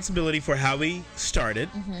responsibility for how we started,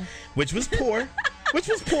 which was poor. Which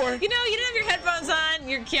was poor. You know, you didn't have your headphones on.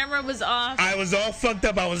 Your camera was off. I was all fucked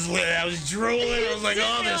up. I was drooling. I was like,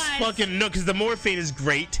 oh, this fucking no, because the morphine is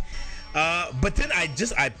great. But then I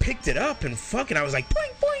picked it up and fucking I was like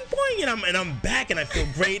boing boing boing, and I'm back and I feel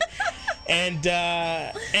great. and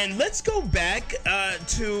let's go back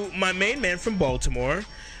to my main man from Baltimore.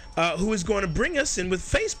 Who is going to bring us in with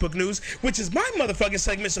Facebook news, which is my motherfucking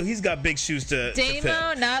segment, so he's got big shoes to fill.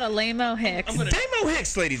 Damo, not a lame-o Hicks. Damo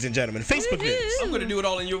Hicks, ladies and gentlemen. Facebook news. I'm going to do it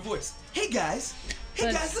all in your voice. Hey, guys.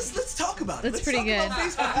 Let's talk about it. That's pretty good.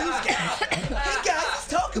 Facebook news, guys. Hey, guys, let's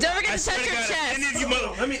talk about it. Don't forget to touch your chest.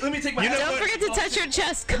 Let me take my Don't forget to touch your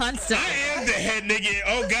chest constantly. I am the head nigga.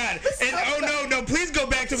 Oh, God. And no, please go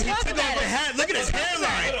back to when he took off the hat. Look at his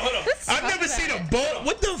hairline. I've never seen a bald.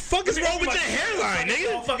 What the fuck is wrong with your hairline,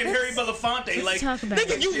 nigga? All fucking Harry Belafonte. Like,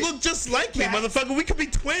 nigga, you look just like me, motherfucker. We could be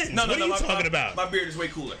twins. What are you talking about? My beard is way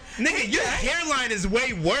cooler. Nigga, your hairline is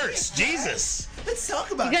way worse. Jesus. Let's talk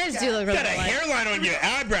about it. You guys do look really got a hairline on your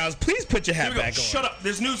eyebrows. Please put your hat back on. Shut up.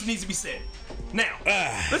 There's news that needs to be said. Now,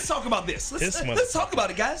 let's talk about this. Let's talk about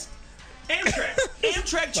it, guys.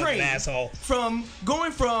 Amtrak train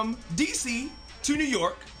going from DC to New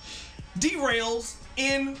York derails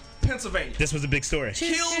in Pennsylvania. This was a big story.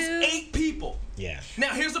 Kills 8 people. Yeah.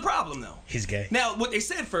 Now, here's the problem, though. He's gay. Now, what they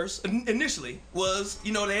said first, initially, was,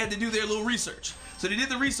 they had to do their little research. So they did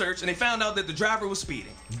the research, and they found out that the driver was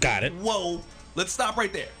speeding. Got it. Whoa. Let's stop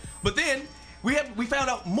right there. But then, we found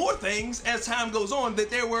out more things as time goes on that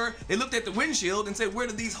they looked at the windshield and said, where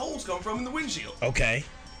did these holes come from in the windshield? Okay.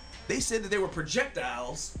 They said that they were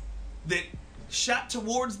projectiles that shot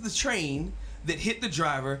towards the train that hit the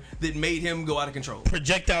driver that made him go out of control.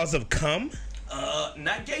 Projectiles of cum?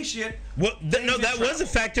 Not gay shit. Well, no, that was a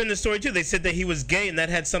factor in the story too. They said that he was gay, and that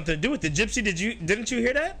had something to do with it. Gypsy, didn't you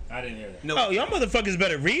hear that? I didn't hear that. No. Oh, y'all motherfuckers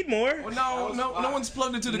better read more. Well, no one's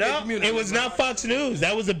plugged into the gay community. It was not Fox News.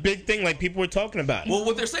 That was a big thing. Like people were talking about. Well,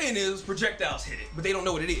 what they're saying is projectiles hit it, but they don't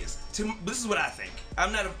know what it is. This is what I think.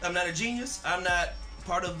 I'm not a genius. I'm not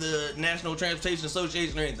part of the National Transportation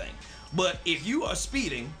Association or anything. But if you are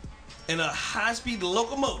speeding in a high-speed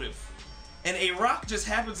locomotive, and a rock just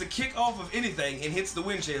happens to kick off of anything and hits the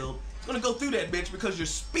windshield, it's gonna go through that bitch because you're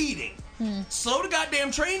speeding. Slow the goddamn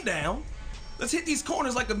train down. Let's hit these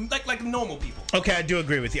corners like normal people. Okay, I do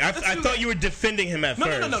agree with you. I thought you were defending him at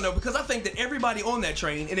first. No, because I think that everybody on that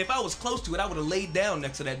train, and if I was close to it, I would have laid down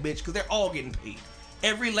next to that bitch because they're all getting paid.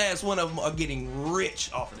 Every last one of them are getting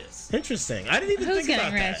rich off of this. Interesting. I didn't even think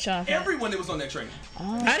about that. Rich off Everyone that was on that train.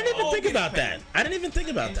 I didn't even think about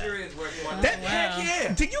that. Heck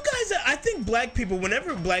yeah. Do you guys? I think black people.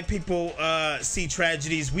 Whenever black people see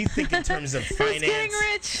tragedies, we think in terms of finance. Getting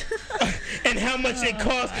rich. And how much it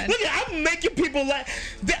costs. God. Look, I'm making people laugh.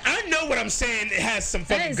 I know what I'm saying. It has some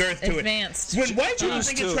fucking girth to advanced. it. When white people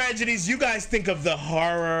think of tragedies, you guys think of the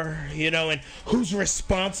horror, and who's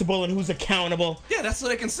responsible and who's accountable. Yeah, that's so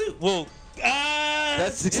they can sue. Well,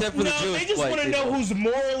 That's except for the Jewish they just white want to know people. who's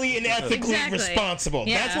morally and ethically responsible.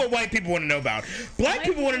 Yeah. That's what white people want to know about. Black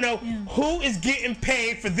people want to know who is getting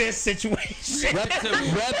paid for this situation.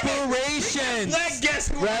 Reparations. Black guess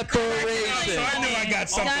who? Reparations. So I knew I got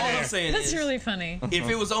something All I'm there. saying That's is, really funny. if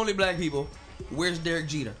it was only black people, where's Derek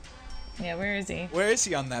Jeter? Yeah, where is he? Where is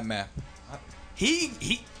he on that map?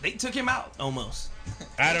 They took him out almost.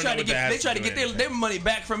 I don't know what that has They tried to do get with their money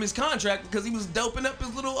back from his contract because he was doping up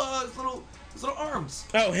his little arms.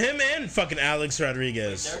 Oh, him and fucking Alex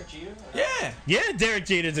Rodriguez. Derek Jeter? Yeah. Yeah, Derek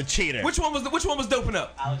Jeter's a cheater. Which one was doping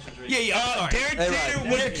up? Alex Rodriguez. Yeah, I'm sorry. Derek Jeter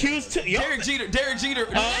was accused to. Derek Jeter.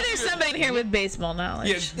 There's somebody in here with baseball knowledge.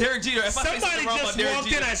 Yeah, Derek Jeter. If I say Somebody something wrong about just Derek walked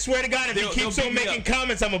Jeter, in. I swear to God, if he keeps they'll on beat me making up.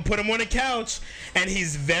 comments, I'm gonna put him on the couch, and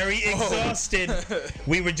he's very exhausted.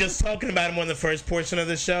 We were just talking about him on the first portion of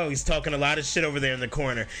the show. He's talking a lot of shit over there in the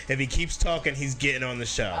corner. If he keeps talking, he's getting on the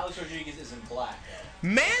show. Alex Rodriguez isn't black.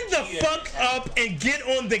 Man the fuck up and get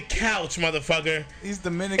on the couch, motherfucker. He's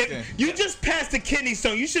Dominican. If you just passed the kidney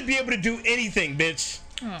stone. You should be able to do anything, bitch.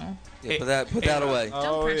 Oh. Yeah, put that away.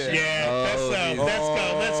 Oh, yeah. Yeah,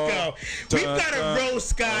 let's go. We've got to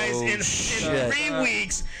roast, guys, in 3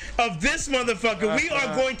 weeks of this motherfucker. We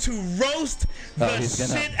are going to roast the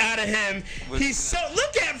shit out of him. He's so...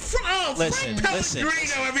 Look at Frank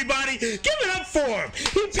Pellegrino, everybody. Give it up for him.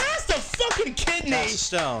 He passed a fucking kidney. Cast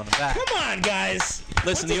stone. Back. Come on, guys.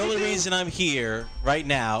 Listen, the only reason I'm here right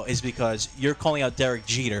now is because you're calling out Derek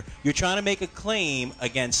Jeter. You're trying to make a claim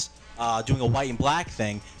against doing a white and black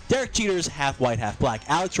thing. Derek Jeter's half white, half black.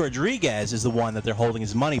 Alex Rodriguez is the one that they're holding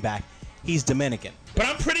his money back. He's Dominican. But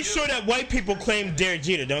I'm pretty sure that white people claim Derek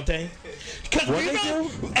Jeter, don't they? Because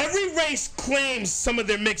every race claims some of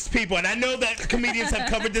their mixed people, and I know that comedians have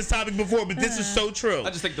covered this topic before, but this is so true. I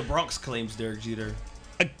just think the Bronx claims Derek Jeter.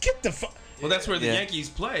 Get the fuck. Well, that's where the Yankees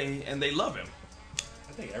play, and they love him.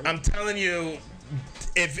 I'm telling you,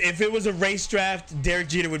 if it was a race draft, Derek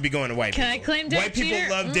Jeter would be going to white people. Can I claim Derek White people Jeter?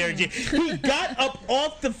 love Derek Jeter. He got up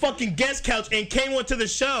off the fucking guest couch and came onto the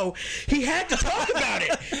show. He had to talk about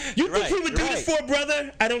it. You think he would do this for a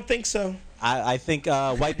brother? I don't think so. I think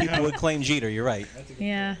white people would claim Jeter. You're right.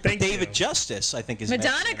 Yeah. David Justice, I think, is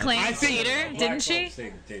Madonna claimed Jeter, didn't she?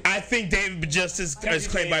 I think David Justice is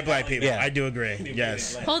claimed by black people. Yeah. I do agree.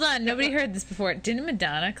 Yes. Hold on, nobody heard this before. Didn't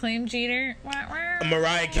Madonna claim Jeter?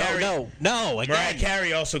 Mariah Carey. No. Again, Mariah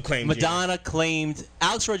Carey also claimed Madonna claimed.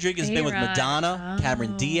 Alex Rodriguez has been with A-Rod. Madonna,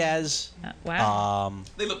 Cameron Diaz. Wow.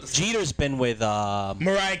 They look the same. Jeter's been with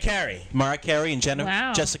Mariah Carey. Mariah Carey and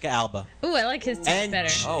Wow. Jessica Alba. Ooh, I like his taste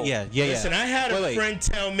better. Yeah. Listen, I had a friend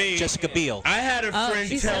tell me. Jessica Biel. I had a friend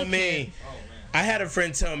she's tell so me. I had a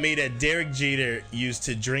friend tell me that Derek Jeter used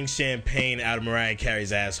to drink champagne out of Mariah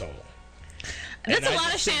Carey's asshole. That's And a I lot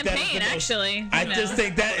of just think that is champagne, the most- actually. I you know. just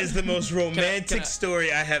think that is the most romantic Can I-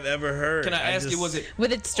 story I have ever heard. Can I ask you, was it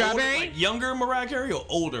with its strawberry? older, like younger Mariah Carey or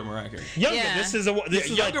older Mariah Carey? Younger. Yeah. This is like,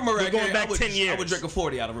 younger Mariah we're going Carey. back 10 years. I would drink a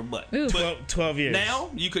 40 out of her butt. Ooh. 12 years. Now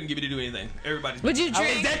you couldn't get me to do anything. Everybody's. Would you Is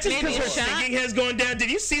drink that just maybe because a her shot? singing has gone down? Did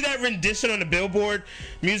you see that rendition on the Billboard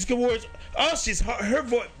Music Awards? Oh, her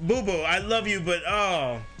voice, Boo Boo. I love you, but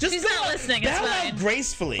just She's not listening. It's bow fine. out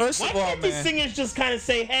gracefully. First Why of all, can't these man. singers just kind of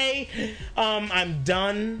say, "Hey, I'm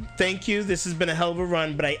done. Thank you. This has been a hell of a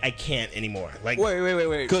run, but I can't anymore." Like, Wait.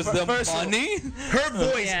 Because the First of all- money? her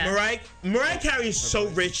voice, Yeah. Mariah Carey is so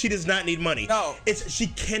rich. She does not need money. No. She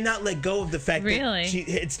cannot let go of the fact Really?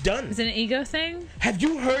 that it's done. Is it an ego thing? Have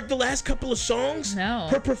you heard the last couple of songs? No.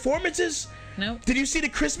 Her performances? Nope. Did you see the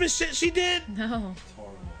Christmas shit she did? No.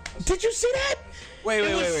 Did you see that? Wait.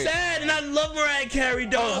 It was sad, and I love Mariah Carey,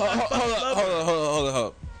 dog. I fucking love her. Hold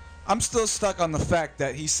up. I'm still stuck on the fact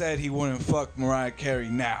that he said he wouldn't fuck Mariah Carey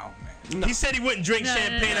now, man. He said he wouldn't drink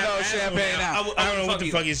champagne out. No, champagne out. I don't know what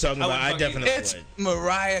the fuck he's talking about. I definitely It's would.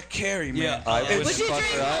 Mariah Carey, man. Yeah. I Would wouldn't you fuck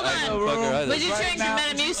drink? her. I Hold wouldn't on. fuck her either. Would you Right drink now-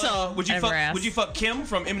 Metamucil? Would you fuck Kim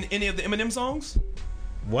from any of the Eminem songs?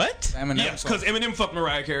 What? Eminem Yeah, song. because Eminem fucked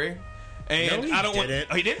Mariah Carey. And No, he I don't didn't. want.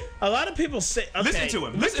 Oh, he didn't. A lot of people say. Okay, Listen to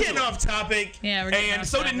him. We're Listen to getting him. off topic. Yeah, we're getting And off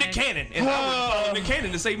so did Nick topic. Cannon. And I would follow Nick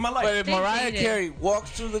Cannon to save my life. But if They Mariah dated. Carey walked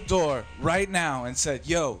through the door right now and said,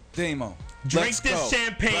 "Yo, Damo, Drink let's this go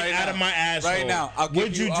champagne right out now. of my asshole. Right now, I'll give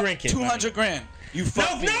Would you drink it? 200 grand. You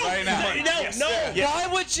fuck me right now. No. Yes. Why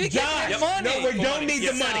would she get Josh, that money? no, we don't need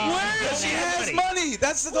the money. Where? We don't She need the has money.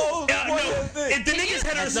 That's the whole No, point of the thing. if the nigga's It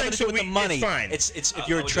has nothing to do heterosexual, with the money. it's fine. It's if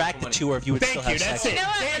you're attracted to her, if you would still Thank have you. sex. That's it. You know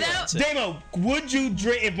what, That's it. Damo, would you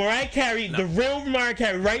drink if Mariah Carey, the real Mariah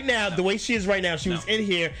Carey, right now, the way she is right now, she was in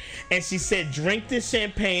here and she said, "Drink this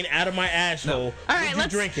champagne out of my asshole." All right, would you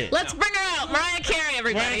drink it? let's bring her out. Mariah Carey,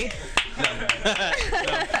 everybody.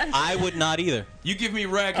 I would not either. You give me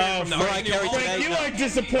Mariah Carey from the Mariah Carey Frank, tonight, you no. are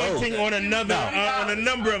disappointing on a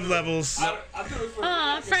number of levels.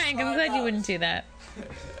 Aw, Frank, I'm glad you wouldn't do that.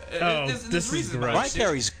 This is gross. Mariah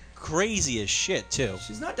Carey's crazy as shit too.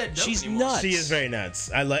 She's not that dumb She's anymore. nuts. She is very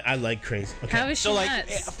nuts. I like crazy. Okay. How is she So like,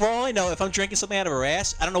 nuts? for all I know, if I'm drinking something out of her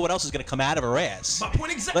ass, I don't know what else is gonna come out of her ass. My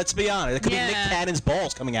point exactly. Let's be honest. It could be Nick Yeah. Cannon's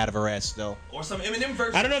balls coming out of her ass still. Or some Eminem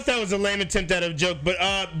version. I don't know if that was a lame attempt at a joke, but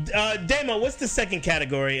Damo, what's the second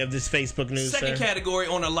category of this Facebook news? Second sir? category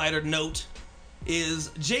on a lighter note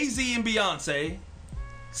is Jay-Z and Beyonce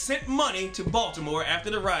sent money to Baltimore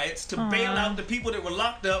after the riots to bail out the people that were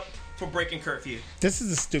locked up for breaking curfew. This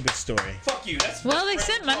is a stupid story. Fuck you. Well, they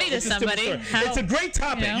sent money to It's a stupid somebody. story. It's a great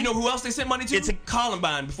topic. You know who else they sent money to? It's a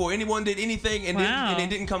Columbine before anyone did anything and, Wow. it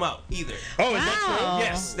didn't come out either. Oh, is that true? Wow.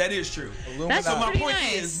 Yes, that is true. That's So my pretty point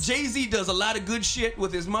nice. is, Jay-Z does a lot of good shit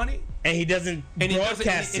with his money, And he doesn't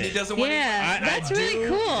broadcast and it. he doesn't want Yeah, to. that's I really do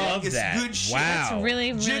cool. love It's that. good shit. Wow. That's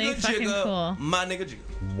really, really Jigga, fucking jigga, cool. my nigga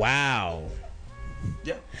jigga. Wow.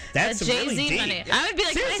 Yeah. That's The really Jay-Z deep. money. I would be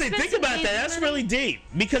like, can I seriously, spend think some about that. Jay-Z That's money? really deep.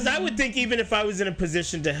 Because I would think even if I was in a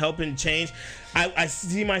position to help and change, I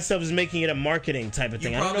see myself as making it a marketing type of You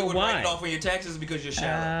thing. I don't probably know would write why. it off on your taxes because you're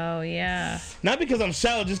shallow. Oh, yeah. Not because I'm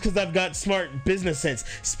shallow, just because I've got smart business sense.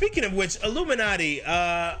 Speaking of which, Illuminati,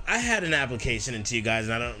 I had an application into you guys,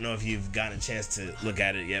 and I don't know if you've gotten a chance to look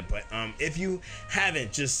at it yet, but if you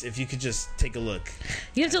haven't, if you could just take a look.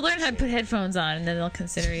 You have to learn how to put headphones on, and then they'll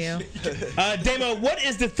consider you. Damo, what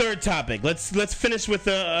is the third topic? Let's finish with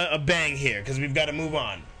a bang here, because we've got to move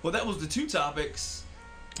on. Well, that was the two topics.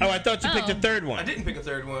 Oh, I thought you picked a third one. I didn't pick a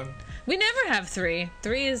third one. We never have three.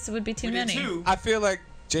 Three would be too We did many. two. I feel like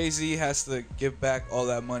Jay-Z has to give back all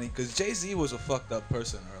that money because Jay-Z was a fucked up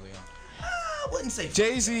person early on. I wouldn't say.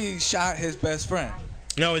 Jay-Z shot his best friend,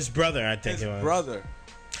 No, his brother, I think his it was. brother.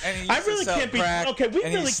 And he I used to really sell can't be. crack, Okay, we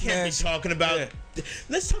and he really can't be snitched. talking about. Yeah.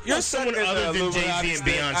 Let's talk Your about son someone is other a than Illuminati Jay-Z and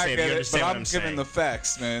snitch. Beyonce, I if you get it, understand but what I'm I'm giving saying. the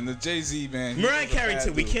facts, man. The Jay-Z man. he Mariah was a Carey, bad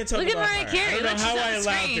too. We dude. can't talk Look at about Mariah her. Carey. I don't know Look, how she's I on the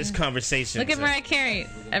allowed screen. this conversation. Look at Mariah Carey.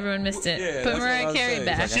 Everyone missed it. Yeah, Put that's what Mariah I was Carey saying.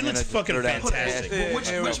 back. She looks fucking fantastic. Yeah, Which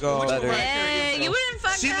here we go. Mariah Carey Hey, is you wouldn't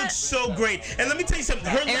fuck She that. looks so great. And let me tell you something.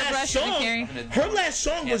 Her last Airbrush Carey.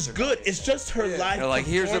 song, was good. It's just her live They're like,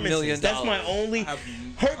 here's $1 million. performances. That's my only.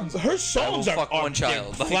 Her songs I will fuck are one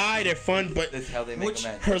child. they're fly, they're fun, but That's how they make Which-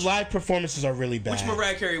 them her live performances are really bad. Which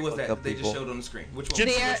Mariah Carey was that up they just people. showed on the screen? Which one?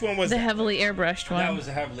 Gypsy, which one was the that? heavily airbrushed one. That was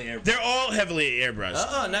a heavily air. They're all heavily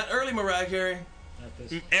airbrushed. Not early Mariah Carey.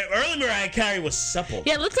 Early Mariah Carey was supple.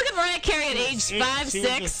 Yeah, let's look at Mariah Carey at age She 5, was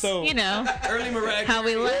 6. just so- You know Early Mariah how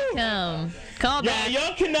we Carey. like them. Call Yeah, back.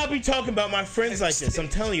 y'all cannot be talking about my friends like this. I'm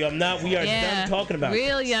telling you, I'm not. We are Yeah, done talking about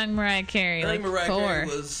real this. young Mariah Carey, Early like Mariah 4. Carey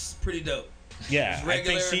was pretty dope. Yeah, I think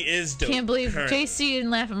regular. she is dope. Can't believe currently. JC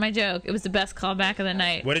didn't laugh at my joke. It was the best callback of the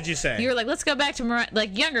night. What did you say? You were like, let's go back to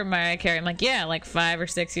like younger Mariah Carey. I'm like, yeah, like 5 or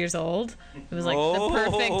 6 years old. It was like the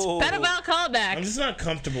perfect pedophile callback. I'm just not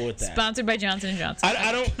comfortable with that. Sponsored by Johnson & Johnson.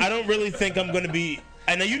 I don't really think I'm going to be.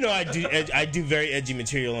 I know I do very edgy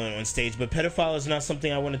material on stage, but pedophile is not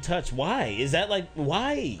something I want to touch. Why? Is that like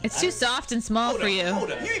why? It's too soft and small for you.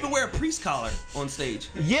 Hold up. You even wear a priest collar on stage.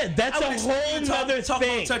 Yeah, that's a whole nother talk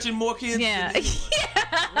thing. about touching more kids. Yeah. It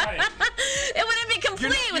wouldn't be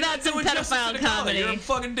complete without some pedophile comedy. You're a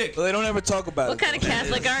fucking dick. Well, they don't ever talk about What it. kind of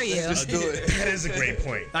Catholic are you? Just do it. That is a great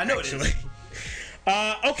point. I know actually.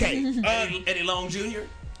 Okay. Eddie Long Jr.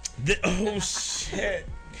 Oh shit.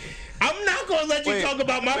 I'm not gonna let you talk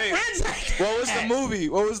about my friends like that. What was the movie?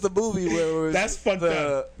 What was the movie where it was That's fucked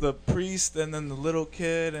up. the priest and then the little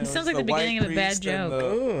kid? And It sounds was like the beginning white of a bad priest and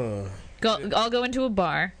joke. I'll go into a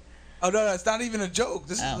bar. Oh no, it's not even a joke.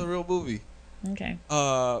 This is a real movie. Okay.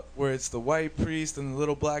 Where it's the white priest and the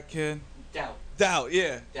little black kid. Doubt,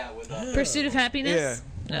 yeah. Doubt with Pursuit of Happiness?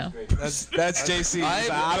 No. That's JC.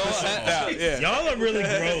 Yeah. Y'all are really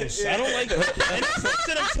gross. I don't like. And that's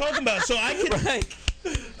what I'm talking about. So I could.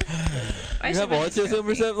 You have autism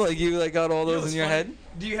or something? Like you got all those in your head?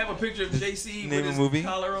 Do you have a picture of JC Name with a his movie?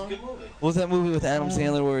 collar on? What was that movie with Adam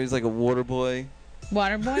Sandler where he's like a water boy?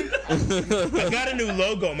 Waterboy? I got a new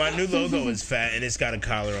logo. My new logo is fat and it's got a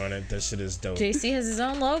collar on it. That shit is dope. JC has his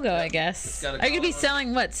own logo, I guess. got a Are you going to be collar.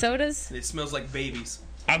 selling, what, sodas? It smells like babies.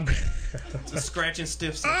 I'm. It's a scratching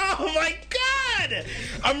stiff. Oh my god!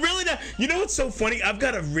 I'm really not. You know what's so funny? I've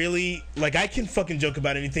got a really I can fucking joke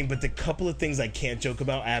about anything, but the couple of things I can't joke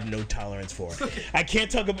about, I have no tolerance for. I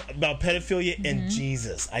can't talk about pedophilia and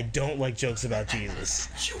Jesus. I don't like jokes about Jesus.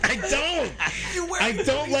 I don't. I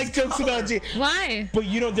don't like jokes about Jesus. Why? But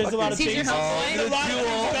there's a lot of He's things. your homeboy? There's a lot of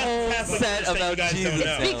things about upset Church that about you guys Jesus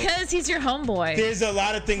don't know. Because he's your homeboy. There's a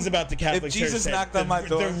lot of things about the Catholic Church. Jesus that knocked on my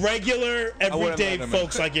door, the regular, wouldn't everyday let him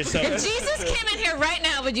folks like yourself. If Jesus came in here right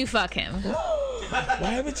now, would you fuck him?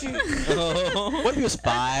 Why would you? What if he was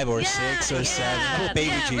 5 or 6 or 7? Little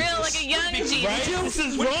baby Jesus. Real like a young Jesus. Right? This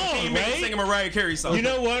is What wrong, if you made right? sing a Mariah Carey song? You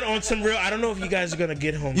know what? On some real, I don't know if you guys are gonna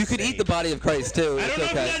get home. You could safe. eat the body of Christ too. I It's don't know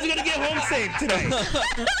if you okay. guys are gonna get home safe today.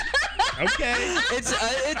 Okay. It's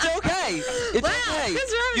okay. It's Wow, okay.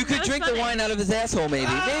 Chris Roberts, You could that was drink funny. the wine out of his asshole, maybe.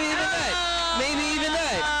 Maybe even that. Maybe even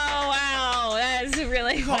that. Oh wow, that's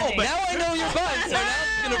really funny. Now I know you're fun, so now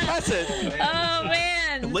I'm gonna press it. Oh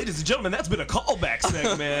man. Ladies and gentlemen, that's been a callback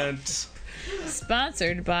segment.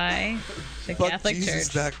 Sponsored by the Catholic Church.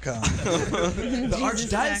 FuckJesus.com. The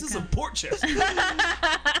Archdiocese of Portchester.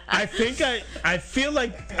 I feel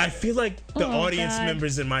like the Oh, audience God.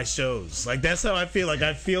 members in my shows. Like that's how I feel. Like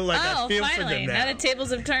I feel like Oh, I feel for finally! them Now now. the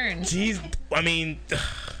tables have turned. Jeez, I mean,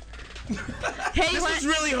 Hey, you this want? is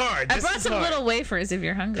really hard. I This brought is some hard. little wafers if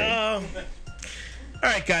you're hungry. All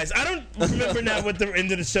right, guys. I don't remember now what the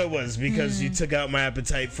end of the show was because you took out my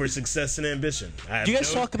appetite for success and ambition. Do you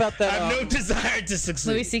guys talk about that? I have no desire to succeed.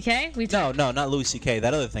 Louis C.K. No, not Louis C.K.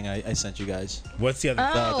 That other thing I sent you guys. What's the other?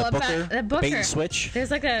 Oh, the about Booker, the Booker. bait and switch. There's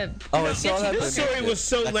like a. Oh, I saw that. This story was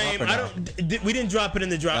so That's lame. up or I no? don't. We didn't drop it in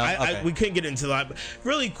the drop. Okay. We couldn't get into a lot. But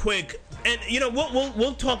really quick, and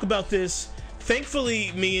we'll talk about this.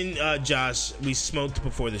 Thankfully, me and Josh, we smoked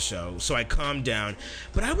before the show, so I calmed down.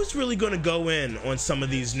 But I was really going to go in on some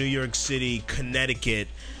of these New York City, Connecticut,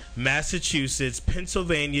 Massachusetts,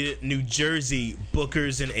 Pennsylvania, New Jersey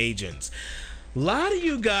bookers and agents. A lot of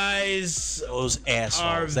you guys Those are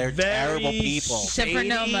assholes. They're very terrible people. Except for shady.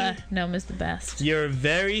 Noma. Noma's the best. You're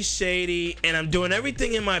very shady, and I'm doing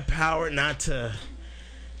everything in my power not to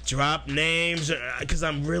drop names because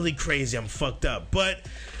I'm really crazy. I'm fucked up. But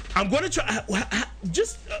I'm going to try.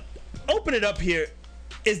 Just open it up here.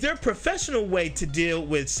 Is there a professional way to deal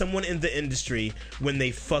with someone in the industry when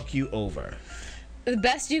they fuck you over? The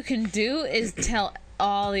best you can do is tell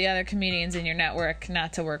all the other comedians in your network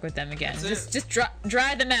not to work with them again. Just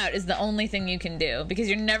dry them out is the only thing you can do because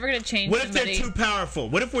you're never going to change What if somebody. they're too powerful?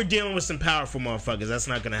 What if we're dealing with some powerful motherfuckers? That's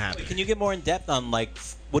not going to happen. Can you get more in depth on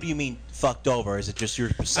what do you mean fucked over? Is it just your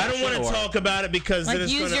I perception? don't want to talk about it because Like then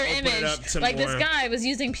it's going use to your open it up image. to Like more. this guy was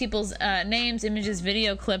using people's names, images,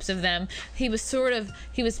 video clips of them. He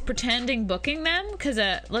was pretending booking them because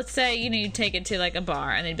let's say you take it to like a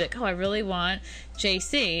bar and they'd be like, oh, I really want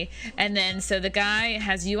JC, and then so the guy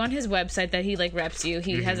has you on his website that he like reps you.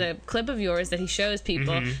 He has a clip of yours that he shows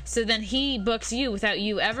people. So then he books you without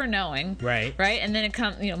you ever knowing. Right. And then it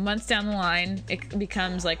comes months down the line, it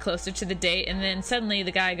becomes like closer to the date, and then suddenly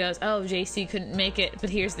the guy goes, oh, JC couldn't make it,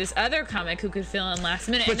 but here's this other comic who could fill in last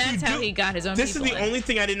minute, But and that's how he got his own This people is the in. only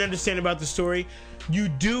thing I didn't understand about the story. You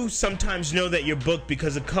do sometimes know that you're booked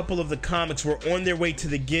because a couple of the comics were on their way to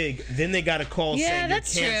the gig. Then they got a call saying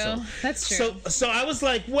that's you're canceled. true. That's true. So I was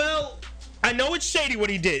like, well, I know it's shady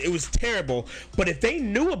what he did. It was terrible. But if they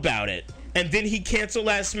knew about it and then he canceled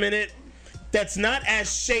last minute, that's not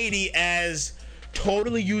as shady as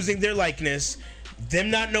totally using their likeness,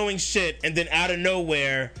 them not knowing shit, and then out of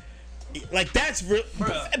nowhere. Like that's real.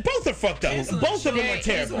 Both are fucked up. Both of them are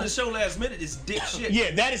terrible. The show last minute is dick shit.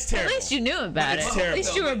 Yeah, that is terrible. At least you knew about it. It's At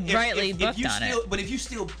least you were If- brightly if booked you on still, it. But if you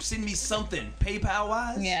still send me something PayPal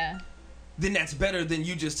wise, then that's better than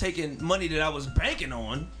you just taking money that I was banking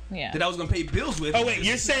on, that I was gonna pay bills with. Oh wait,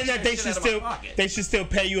 you're saying that they should still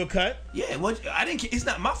pay you a cut? Yeah, I didn't. It's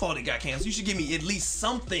not my fault it got canceled. You should give me at least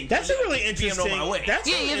something. That's a really to be on interesting. my way. That's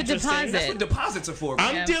Yeah, really you have a interesting. deposit. That's what deposits are for.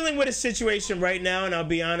 I'm dealing with a situation right now, and I'll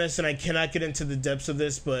be honest, and I cannot get into the depths of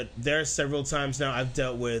this, but there are several times now I've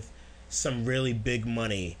dealt with some really big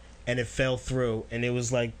money, and it fell through, and it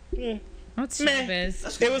was like, What's meh.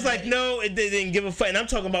 It was like, no, they didn't give a fuck. And I'm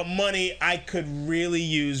talking about money I could really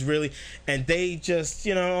use, and they just,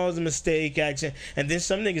 it was a mistake, action. And then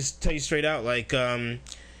some niggas tell you straight out, like,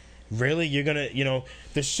 really, you're gonna,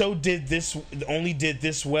 the show only did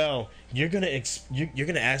this well. You're gonna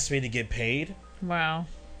ask me to get paid? Wow.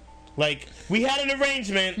 Like, we had an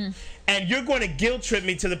arrangement, and you're going to guilt trip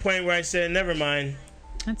me to the point where I said, never mind.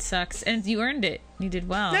 That sucks. And you earned it. You did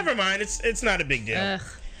well. Never mind. It's not a big deal. Ugh.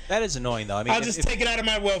 That is annoying, though. I mean, I'll just take it out of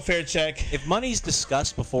my welfare check. If money's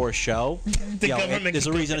discussed before a show, government there's a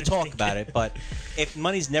can reason to talk about it. But if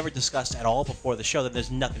money's never discussed at all before the show, then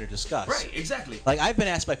there's nothing to discuss. Right, exactly. Like, I've been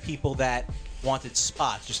asked by people that wanted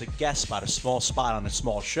spots, just a guest spot, a small spot on a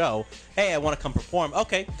small show. Hey, I want to come perform.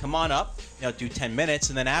 Okay, come on up. Do 10 minutes,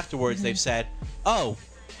 and then afterwards they've said, "Oh,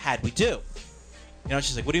 how'd we do?"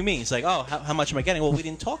 She's like, "What do you mean?" It's like, "Oh, how much am I getting?" Well, we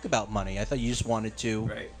didn't talk about money. I thought you just wanted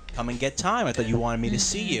to come and get time. I thought you wanted me to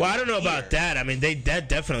see you. Well, I don't know about that. I mean, that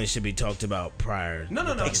definitely should be talked about prior.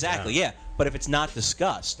 No. Exactly, yeah. But if it's not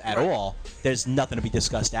discussed at all, there's nothing to be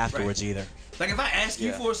discussed afterwards either. Like if I ask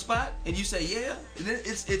you for a spot and you say yeah, then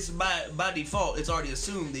it's by default it's already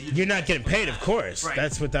assumed that you're not getting paid, of course. Right.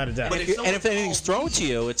 That's without a doubt. But And if anything's thrown to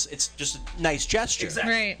you, it's just a nice gesture.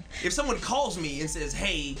 Exactly. Right. If someone calls me and says,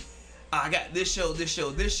 "Hey, I got this show,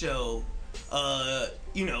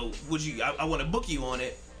 would you? I want to book you on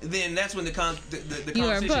it." Then that's when the conversation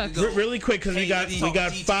could go. Really quick, because we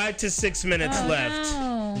got 5 to 6 minutes left.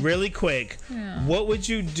 No. Really quick, Yeah. what would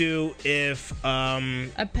you do if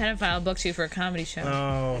a pedophile booked you for a comedy show?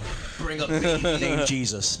 Oh, bring up name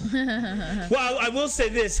Jesus. Well, I will say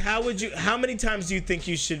this: how many times do you think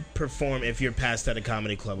you should perform if you're passed at a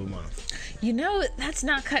comedy club a month? You know, that's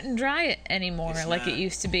not cut and dry anymore like it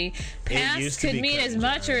used to be. Pass could mean as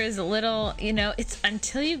much or as little. You know, it's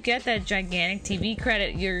until you get that gigantic TV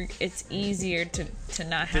credit, it's easier to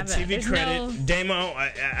not have the TV There's credit. Damo,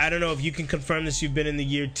 I don't know if you can confirm this. You've been in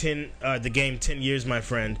the game 10 years, my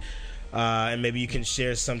friend, and maybe you can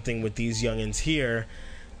share something with these youngins here.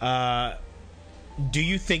 Do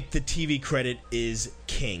you think the TV credit is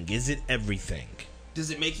king? Is it everything? Does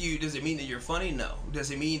it mean that you're funny? No.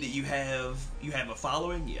 Does it mean that you have a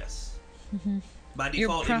following? Yes. Mm-hmm. By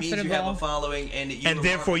default, it means you have a following and that you're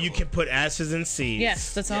therefore you can put asses in seats.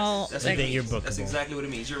 Yes, that's all. That's, and then you're bookable. That's exactly what it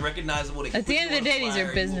means. You're recognizable. At the end of the day, these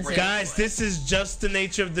are businesses. Guys, this is just the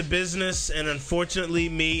nature of the business, and unfortunately,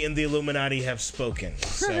 me and the Illuminati have spoken.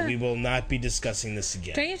 So we will not be discussing this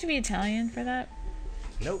again. Don't you have to be Italian for that?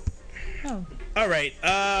 Nope. Oh. All right.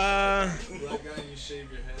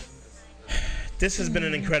 This has been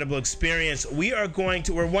an incredible experience. We're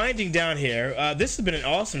winding down here. This has been an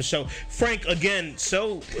awesome show. Frank, again,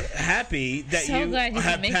 so happy that So glad you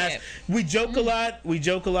have could make passed. it. We joke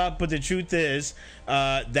a lot, but the truth is,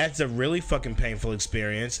 that's a really fucking painful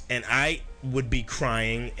experience, and I would be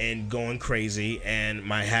crying and going crazy, and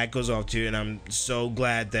my hat goes off to you, and I'm so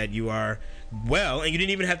glad that you are well, and you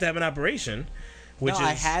didn't even have to have an operation.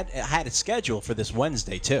 I had it scheduled for this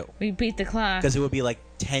Wednesday too. We beat the clock because it would be like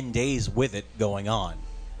 10 days with it going on.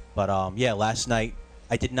 But last night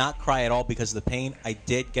I did not cry at all because of the pain. I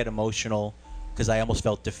did get emotional because I almost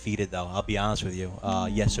felt defeated, though. I'll be honest with you.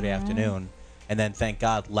 Yesterday afternoon, and then thank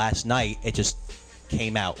God last night it just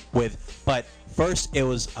came out with. But first I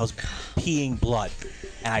was peeing blood,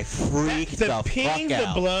 and I freaked the fuck out.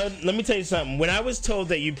 The blood. Let me tell you something. When I was told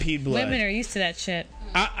that you peed blood, Women are used to that shit.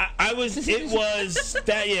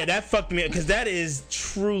 That fucked me up because that is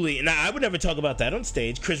truly. Now I would never talk about that on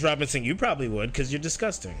stage. Chris Robinson, you probably would because you're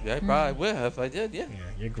disgusting. Yeah, I probably would if I did. Yeah. Yeah,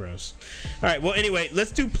 you're gross. All right. Well, anyway,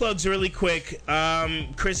 let's do plugs really quick.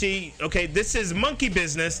 Chrissy, okay, this is Monkey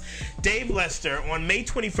Business. Dave Lester on May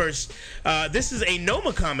 21st. This is a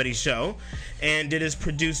Noma comedy show, and it is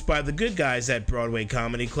produced by the good guys at Broadway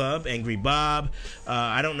Comedy Club. Angry Bob.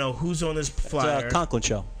 I don't know who's on this flyer. It's a Conklin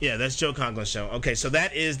show. Yeah, that's Joe Conklin show. Okay, so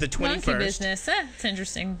that is the 21st. Monkey Business. It's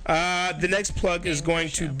interesting. The next plug is going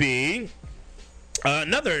to be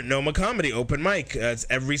another Noma Comedy open mic. It's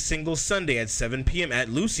every single Sunday at 7 p.m. at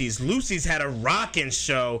Lucy's. Lucy's had a rockin'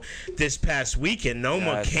 show this past weekend.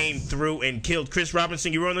 Noma came through and killed. Chris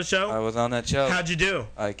Robinson, you were on the show? I was on that show. How'd you do?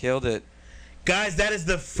 I killed it. Guys, that is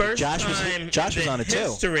the first time Josh was in on it too.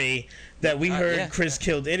 history that we heard Chris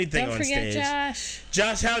killed anything Don't on forget stage. Josh.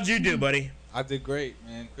 Josh, how'd you do, buddy? I did great,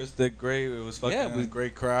 man. Chris did great. It was fucking a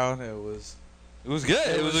great crowd. It was good.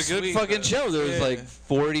 It was a good sweet, fucking show. There was like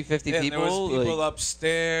 40, 50 people. There was people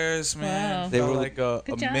upstairs, man. Wow. They were like a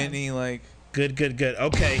Good job. mini like. Good.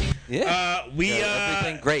 Okay. Yeah.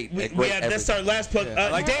 Everything great. That's our last plug.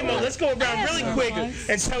 Damo, let's go around really quick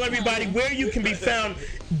and tell everybody where you can be found.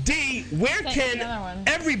 D, where can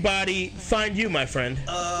everybody find you, my friend?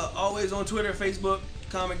 Always on Twitter, Facebook,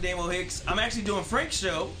 Comic Damo Hicks. I'm actually doing Frank's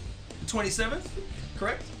show, the 27th,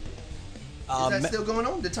 correct? Is that still going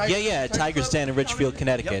on? The Tiger's Den in Richfield,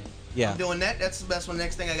 Connecticut. Yep. Yeah. I'm doing that. That's the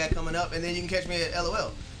next thing I got coming up, and then you can catch me at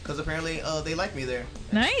LOL because apparently they like me there.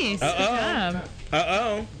 Nice. Good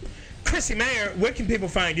job. Chrissy Mayer, where can people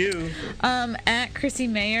find you? At Chrissy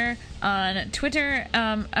Mayer on Twitter.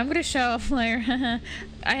 I'm gonna show a flyer.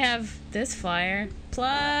 I have this flyer.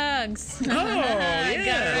 Plugs. Oh,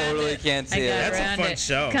 yeah. Totally can't see it. That's a fun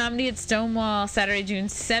show. Comedy at Stonewall, Saturday, June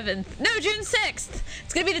 7th. No, June 6th.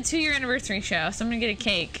 It's going to be the 2-year anniversary show, so I'm going to get a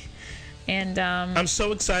cake. And I'm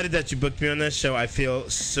so excited that you booked me on this show. I feel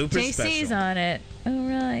super JC's special. on it. Oh,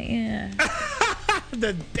 really? Yeah.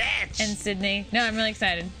 The bitch. And Sydney. No, I'm really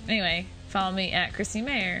excited. Anyway, follow me at Chrissy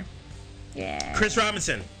Mayer. Yeah. Chris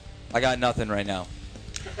Robinson. I got nothing right now.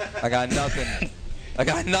 I got nothing.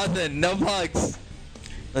 No plugs.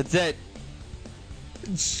 That's it.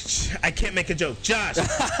 I can't make a joke. Josh,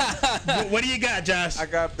 what do you got, Josh? I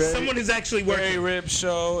got Barry, someone who's actually working. Barry Ribs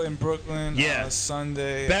show in Brooklyn. Yeah.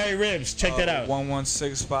 Sunday. Barry Ribs, check that out.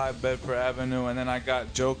 1165 Bedford Avenue, and then I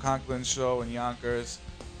got Joe Conklin's show in Yonkers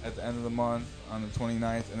at the end of the month on the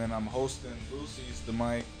 29th, and then I'm hosting Lucy's the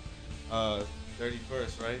Mic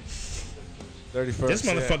 31st, right? 31st. This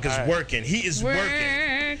motherfucker's working. He is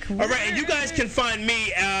working. All right, and you guys can find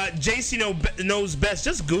me. JC Knows Best.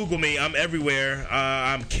 Just Google me. I'm everywhere.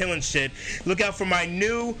 I'm killing shit. Look out for my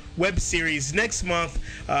new web series next month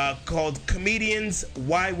called Comedians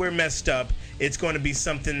Why We're Messed Up. It's going to be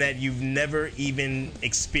something that you've never even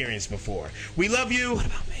experienced before. We love you.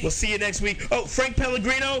 We'll see you next week. Oh, Frank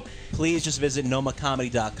Pellegrino. Please just visit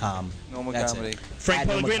nomacomedy.com. Noma That's Comedy. it. Frank At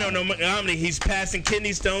Pellegrino, Noma no comedy. He's passing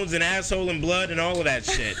kidney stones and asshole and blood and all of that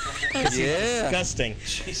shit. Yeah. Disgusting.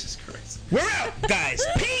 Jesus Christ. We're out, guys.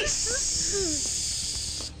 Peace.